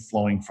came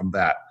flowing from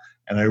that.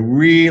 And I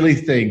really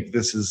think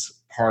this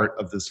is part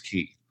of this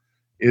key,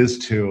 is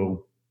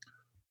to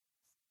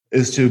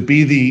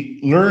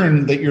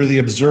learn that you're the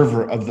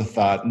observer of the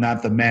thought,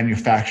 not the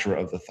manufacturer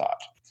of the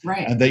thought.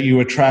 Right. And that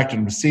you attract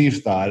and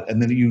receive thought, and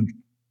then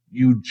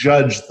you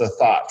judge the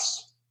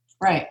thoughts.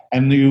 Right.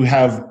 And you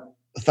have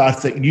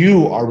thoughts that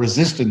you are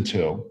resistant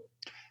to,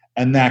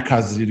 and that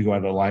causes you to go out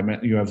of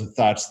alignment. You have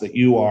thoughts that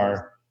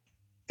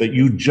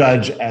you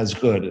judge as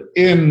good.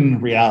 In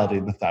reality,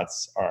 the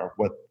thoughts are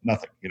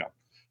nothing,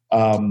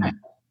 Right.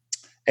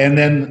 And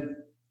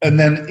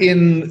then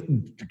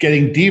in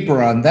getting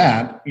deeper on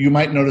that, you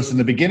might notice in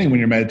the beginning when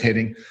you're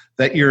meditating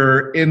that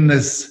you're in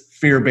this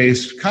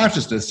fear-based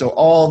consciousness. So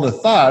all the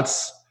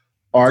thoughts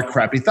are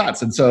crappy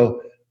thoughts. And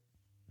so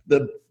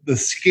the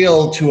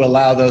skill to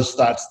allow those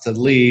thoughts to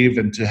leave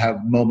and to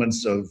have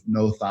moments of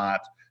no thought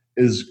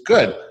is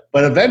good.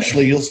 But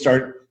eventually you'll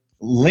start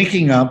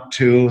linking up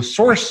to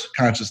source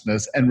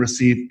consciousness and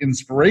receive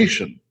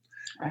inspiration.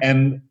 Right.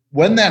 And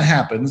when that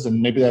happens,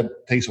 and maybe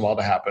that takes a while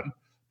to happen,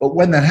 but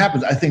when that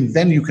happens, I think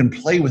then you can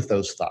play with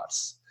those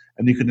thoughts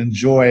and you can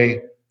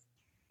enjoy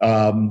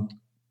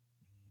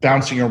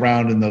bouncing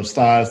around in those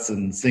thoughts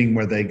and seeing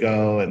where they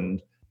go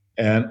and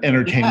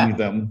entertaining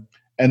them.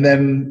 And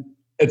then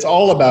it's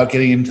all about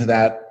getting into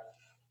that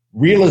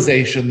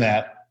realization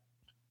that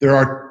there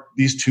are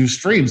these two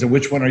streams, and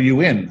which one are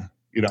you in?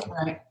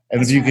 Right. And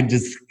that's if you could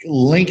just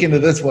link into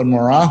this one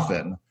more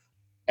often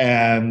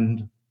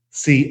and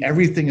see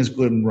everything is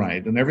good and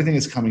right, and everything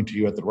is coming to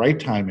you at the right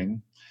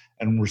timing,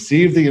 and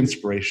receive the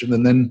inspiration,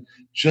 and then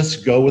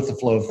just go with the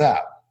flow of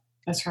that.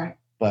 That's right.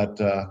 But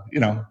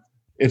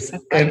it's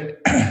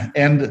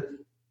and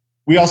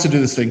we also do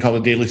this thing called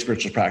a daily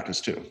spiritual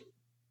practice too.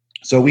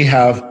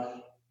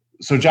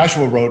 So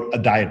Joshua wrote a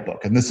diet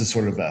book, and this is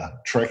sort of a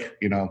trick.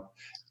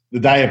 The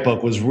diet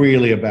book was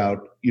really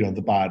about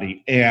the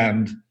body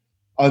and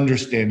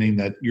understanding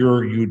that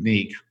you're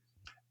unique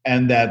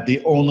and that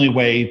the only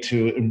way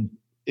to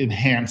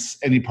enhance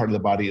any part of the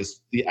body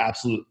is the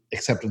absolute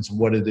acceptance of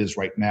what it is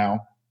right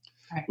now,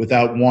 right.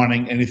 without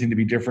wanting anything to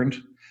be different.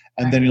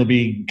 And Right. then you'll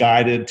be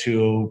guided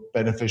to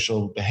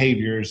beneficial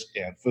behaviors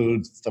and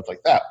foods and stuff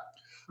like that.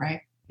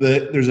 Right.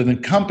 There's an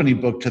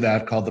accompanying book to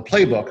that called The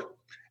Playbook.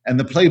 And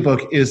the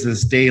playbook is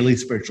this daily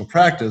spiritual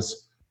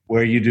practice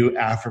where you do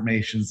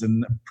affirmations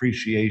and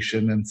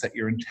appreciation and set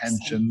your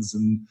intentions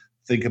and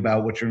think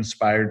about what you're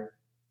inspired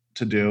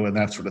to do and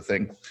that sort of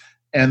thing.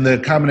 And the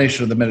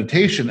combination of the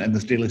meditation and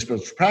this daily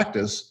spiritual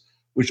practice,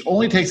 which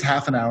only takes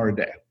half an hour a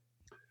day,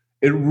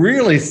 it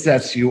really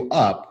sets you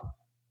up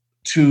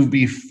to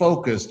be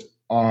focused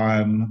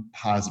on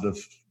positive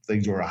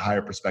things or a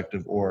higher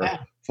perspective or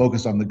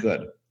focused on the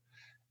good.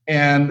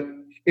 And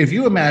if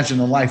you imagine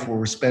a life where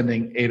we're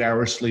spending 8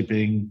 hours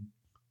sleeping,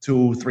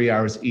 2-3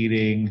 hours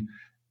eating,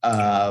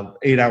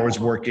 8 hours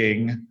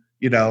working,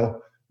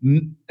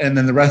 and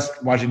then the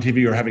rest watching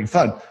TV or having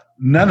fun,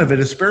 none of it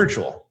is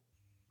spiritual.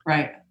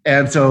 Right.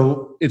 And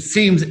so it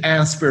seems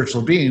as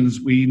spiritual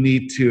beings, we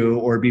need to,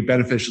 or it'd be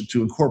beneficial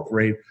to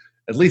incorporate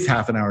at least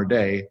half an hour a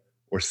day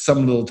or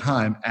some little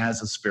time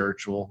as a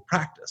spiritual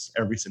practice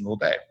every single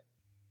day.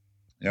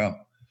 Yeah.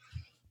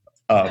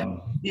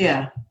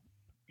 Yeah.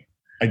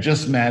 I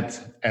just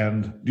met,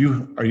 and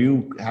are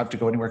you have to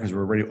go anywhere because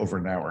we're already over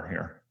an hour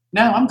here?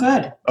 No, I'm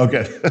good.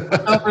 Okay.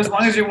 I'll go for as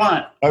long as you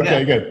want.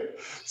 Okay, good.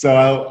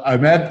 So I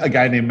met a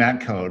guy named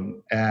Matt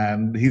Cohn,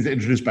 and he's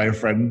introduced by a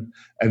friend,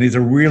 and he's a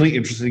really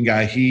interesting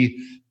guy.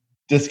 He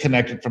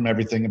disconnected from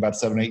everything about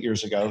 7-8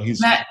 years ago. He's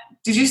Matt.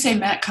 Did you say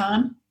Matt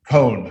Cohn?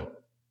 Cohn.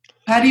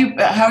 How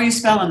are you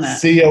spelling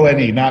that?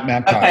 Cone, not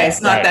Matt Cohn. Okay,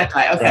 it's not that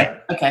guy. Okay,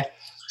 right. Okay.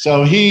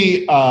 So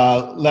he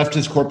left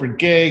his corporate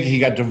gig. He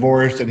got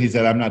divorced, and he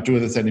said, "I'm not doing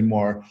this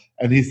anymore."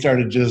 And he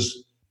started just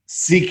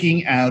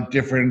seeking out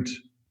different.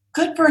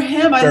 Good for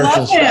him. I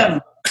love him.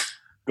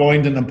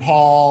 Going to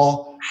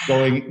Nepal.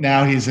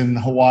 Now he's in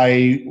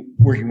Hawaii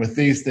working with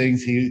these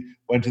things. He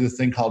went to this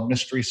thing called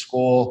Mystery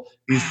School.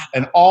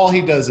 And all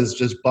he does is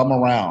just bum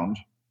around.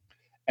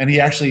 And he's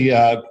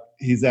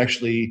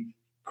actually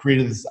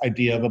created this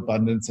idea of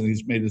abundance, and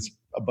he's made this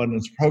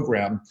abundance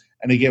program,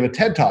 and he gave a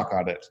TED talk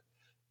on it.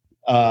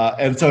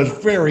 And so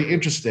it's very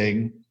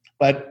interesting.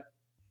 But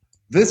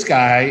this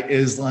guy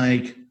is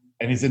and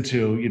he's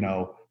into,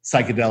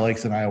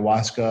 psychedelics and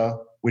ayahuasca,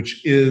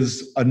 which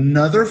is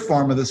another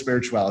form of the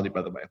spirituality,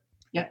 by the way.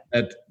 Yeah.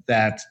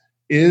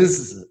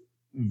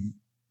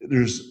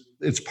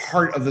 It's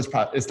part of this.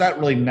 It's not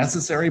really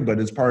necessary, but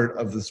it's part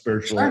of the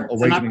spiritual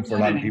awakening for a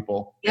lot of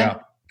people. Yeah.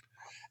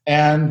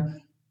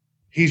 And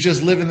he's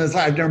just living this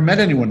life. I've never met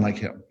anyone like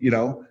him,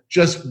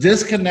 just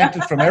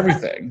disconnected from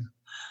everything.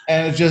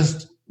 And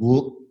just,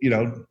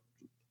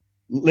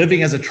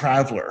 living as a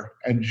traveler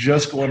and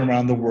just going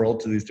around the world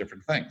to these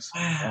different things.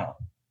 Wow.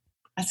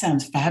 That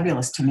sounds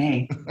fabulous to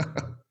me.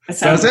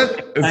 Does it?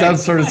 It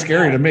sounds sort of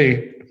scary to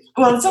me.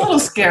 Well, it's a little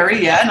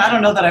scary, yeah, and I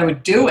don't know that I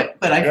would do it,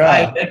 but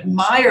I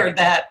admire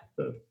that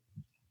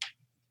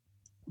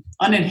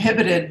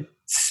uninhibited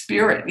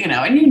spirit,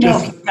 and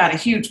he's got a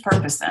huge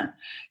purpose then,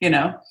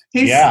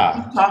 He's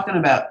talking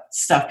about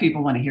stuff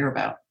people want to hear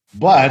about.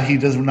 But he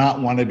does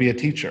not want to be a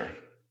teacher.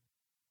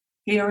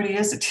 He already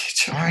is a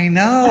teacher. I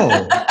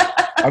know.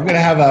 I'm going to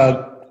have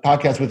a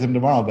podcast with him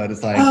tomorrow, but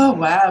it's like, oh,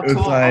 wow, it's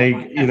cool.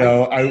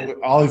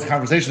 all these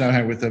conversations I'm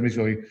having with him, he's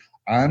going,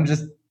 I'm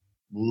just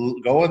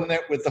going there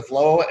with the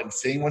flow and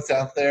seeing what's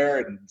out there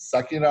and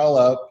sucking it all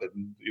up.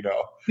 And,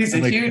 he's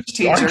a huge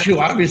teacher.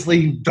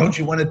 Don't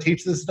you want to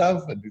teach this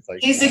stuff? And he's like,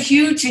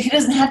 he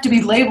doesn't have to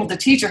be labeled a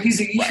teacher. He's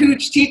a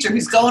huge teacher.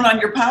 He's going on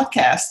your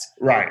podcast.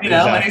 Right.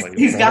 Exactly. And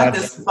he's got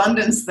this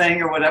abundance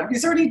thing or whatever.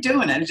 He's already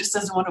doing it. He just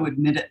doesn't want to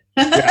admit it.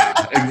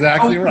 Yeah,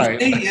 exactly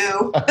right. See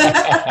you.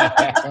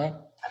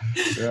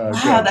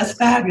 Wow, that's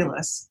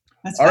fabulous.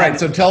 All right.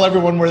 So tell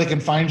everyone where they can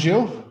find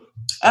you.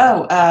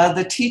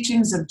 The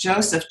Teachings of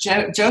Josef.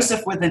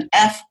 Joseph with an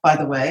F, by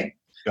the way.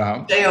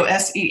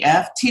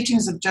 Josef.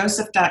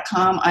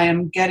 Teachingsofjoseph.com. I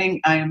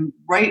am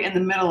right in the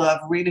middle of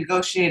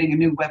renegotiating a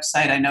new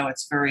website. I know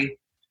it's very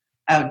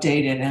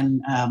outdated,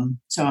 and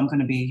so I'm going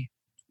to be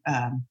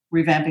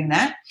revamping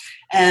that.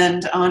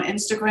 And on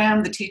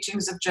Instagram, The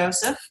Teachings of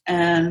Joseph,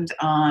 and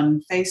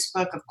on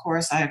Facebook, of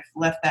course, I've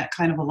left that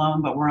kind of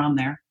alone, but we're on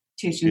there.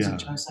 Teachings of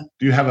Joseph.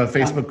 Do you have a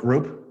Facebook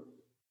group?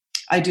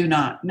 I do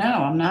not. No,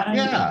 I'm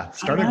not.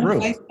 Start a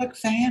group. I'm not a Facebook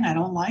fan. I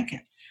don't like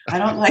it. I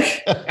don't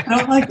like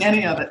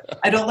any of it.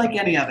 I don't like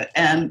any of it.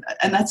 And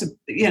that's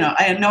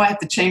I know I have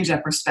to change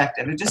that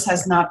perspective. It just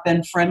has not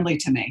been friendly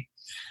to me.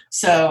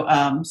 So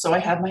I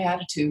have my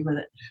attitude with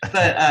it,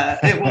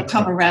 but it will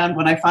come around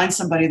when I find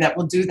somebody that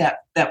will do that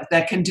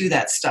can do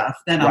that stuff.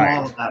 Then I'm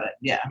all about it.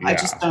 Yeah. I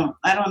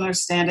don't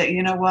understand it.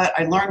 You know what?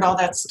 I learned all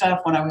that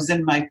stuff when I was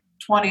in my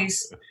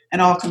 20s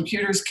and all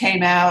computers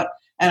came out.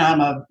 And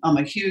I'm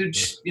a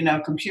huge,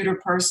 computer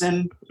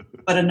person,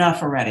 but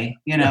enough already.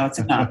 It's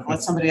enough.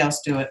 Let somebody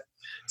else do it.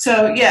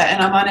 So,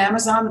 and I'm on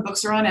Amazon. The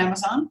books are on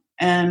Amazon.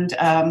 And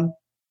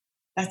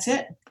that's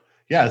it.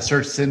 Yeah,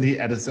 search Cindy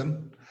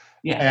Edison.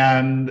 Yeah.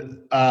 And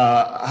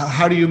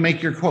how do you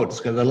make your quotes?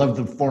 Because I love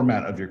the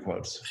format of your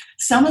quotes.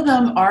 Some of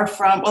them are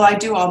from, well, I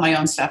do all my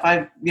own stuff.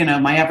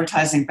 My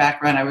advertising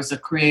background, I was a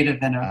creative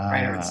and a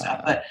writer and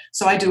stuff. But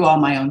so I do all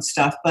my own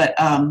stuff. But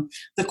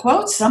the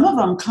quotes, some of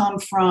them come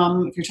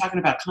from, if you're talking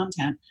about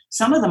content,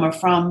 some of them are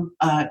from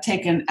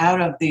taken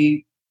out of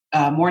the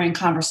morning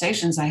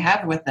conversations I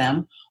have with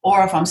them.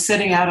 Or if I'm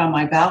sitting out on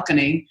my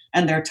balcony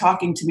and they're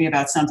talking to me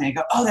about something, I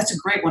go, oh, that's a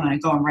great one. And I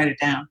go and write it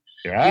down.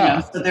 Yeah.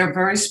 So they're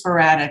very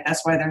sporadic.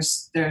 That's why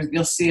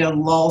you'll see a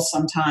lull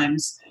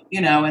sometimes,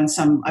 and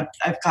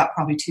I've got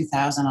probably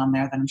 2,000 on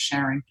there that I'm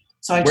sharing.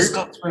 So I just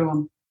go through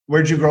them.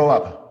 Where'd you grow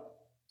up?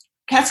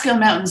 Catskill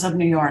Mountains of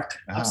New York,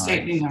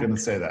 upstate New York. I was going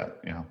to say that.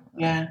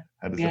 Yeah.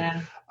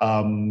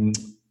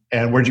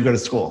 And where'd you go to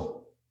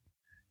school?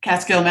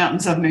 Catskill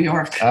Mountains of New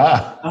York.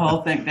 The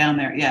whole thing down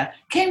there. Yeah.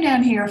 Came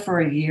down here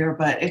for a year,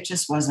 but it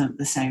just wasn't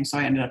the same. So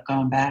I ended up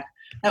going back.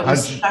 That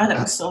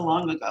was so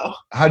long ago.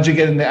 How'd you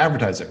get into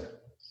advertising?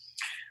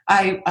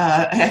 I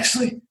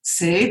actually,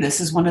 this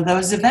is one of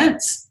those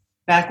events.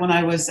 Back when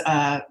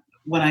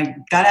when I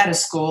got out of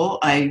school,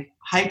 I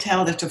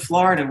hightailed it to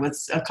Florida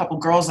with a couple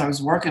girls I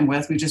was working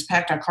with. We just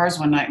packed our cars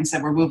one night and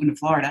said, we're moving to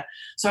Florida.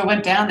 So I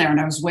went down there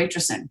and I was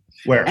waitressing.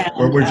 Where'd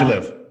you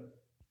live?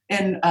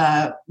 And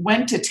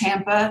went to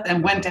Tampa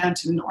and went down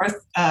to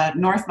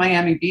North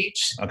Miami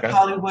Beach,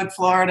 Hollywood,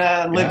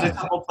 Florida, lived a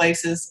couple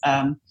places,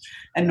 and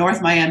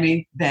North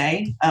Miami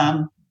Bay.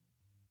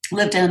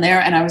 Lived down there,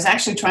 and I was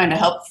actually trying to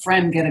help a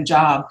friend get a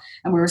job.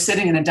 And we were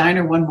sitting in a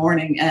diner one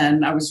morning,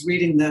 and I was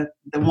reading the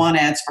want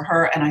ads for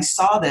her, and I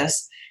saw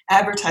this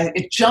advertising.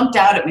 It jumped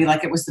out at me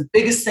like it was the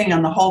biggest thing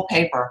on the whole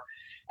paper.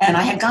 And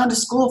I had gone to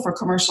school for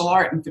commercial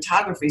art and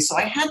photography, so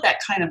I had that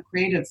kind of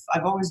creative.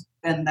 I've always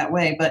been that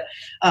way, but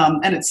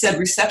and it said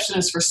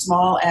receptionist for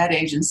small ad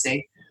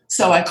agency.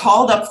 So I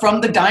called up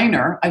from the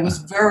diner. It was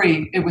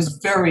very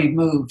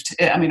moved.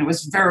 It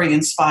was very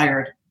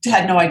inspired.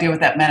 Had no idea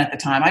what that meant at the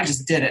time. I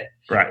just did it.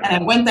 Right. And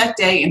I went that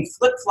day in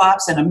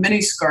flip-flops and a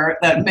mini skirt,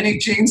 that mini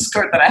jean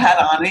skirt that I had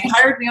on. And he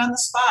hired me on the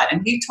spot.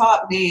 And he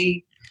taught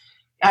me.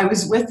 I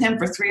was with him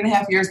for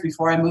 3.5 years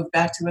before I moved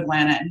back to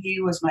Atlanta. And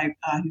he was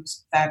he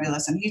was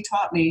fabulous. And he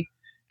taught me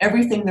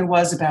everything there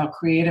was about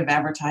creative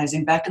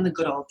advertising back in the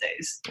good old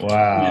days.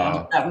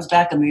 Wow. That was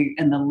back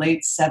in the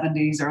late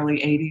 70s, early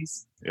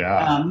 80s.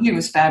 Yeah. He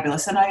was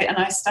fabulous. And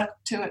I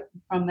stuck to it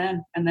from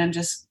then. And then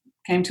just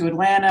came to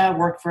Atlanta,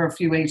 worked for a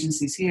few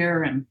agencies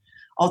here, and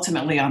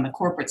ultimately on the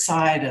corporate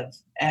side of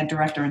ad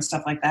director and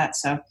stuff like that.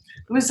 So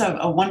it was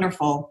a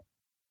wonderful,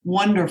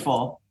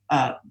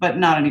 but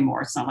not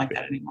anymore. It's not like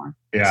that anymore.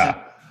 Yeah.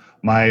 So,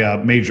 my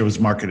major was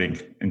marketing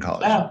in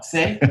college. Oh,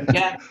 see?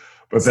 Yeah.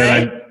 But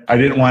then I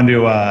didn't want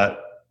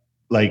to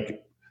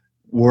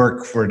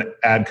work for an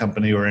ad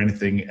company or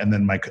anything. And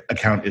then my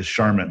account is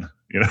Charmin,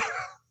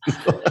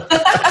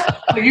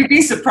 You'd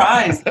be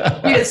surprised.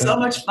 We had so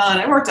much fun.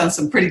 I worked on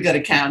some pretty good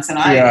accounts, and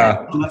I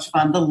had so much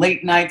fun. The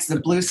late nights,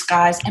 the blue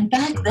skies. And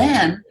back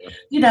then,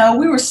 we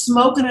were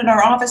smoking in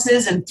our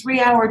offices and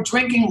 3-hour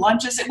drinking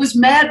lunches. It was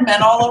Mad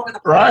Men all over the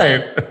place.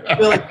 Right.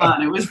 Really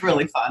fun. It was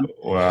really fun.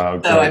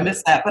 Wow. So I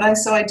miss that. But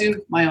I do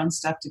my own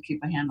stuff to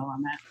keep a handle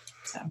on that.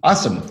 So.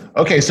 Awesome.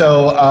 Okay,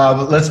 so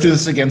let's do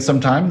this again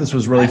sometime. This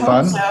was really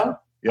fun. Hope so.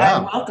 Yeah.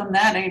 I welcome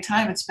that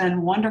anytime. It's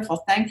been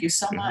wonderful. Thank you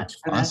so much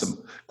for this.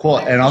 Awesome. Cool.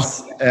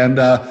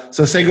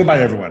 So say goodbye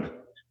to everyone.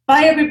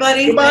 Bye,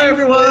 everybody. Goodbye,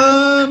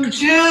 everyone.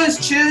 Choose.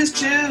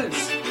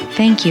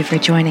 Thank you for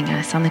joining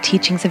us on the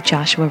Teachings of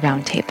Joshua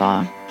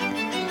Roundtable.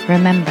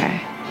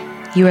 Remember,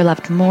 you are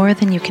loved more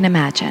than you can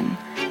imagine,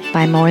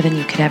 by more than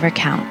you could ever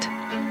count.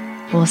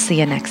 We'll see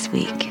you next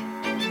week.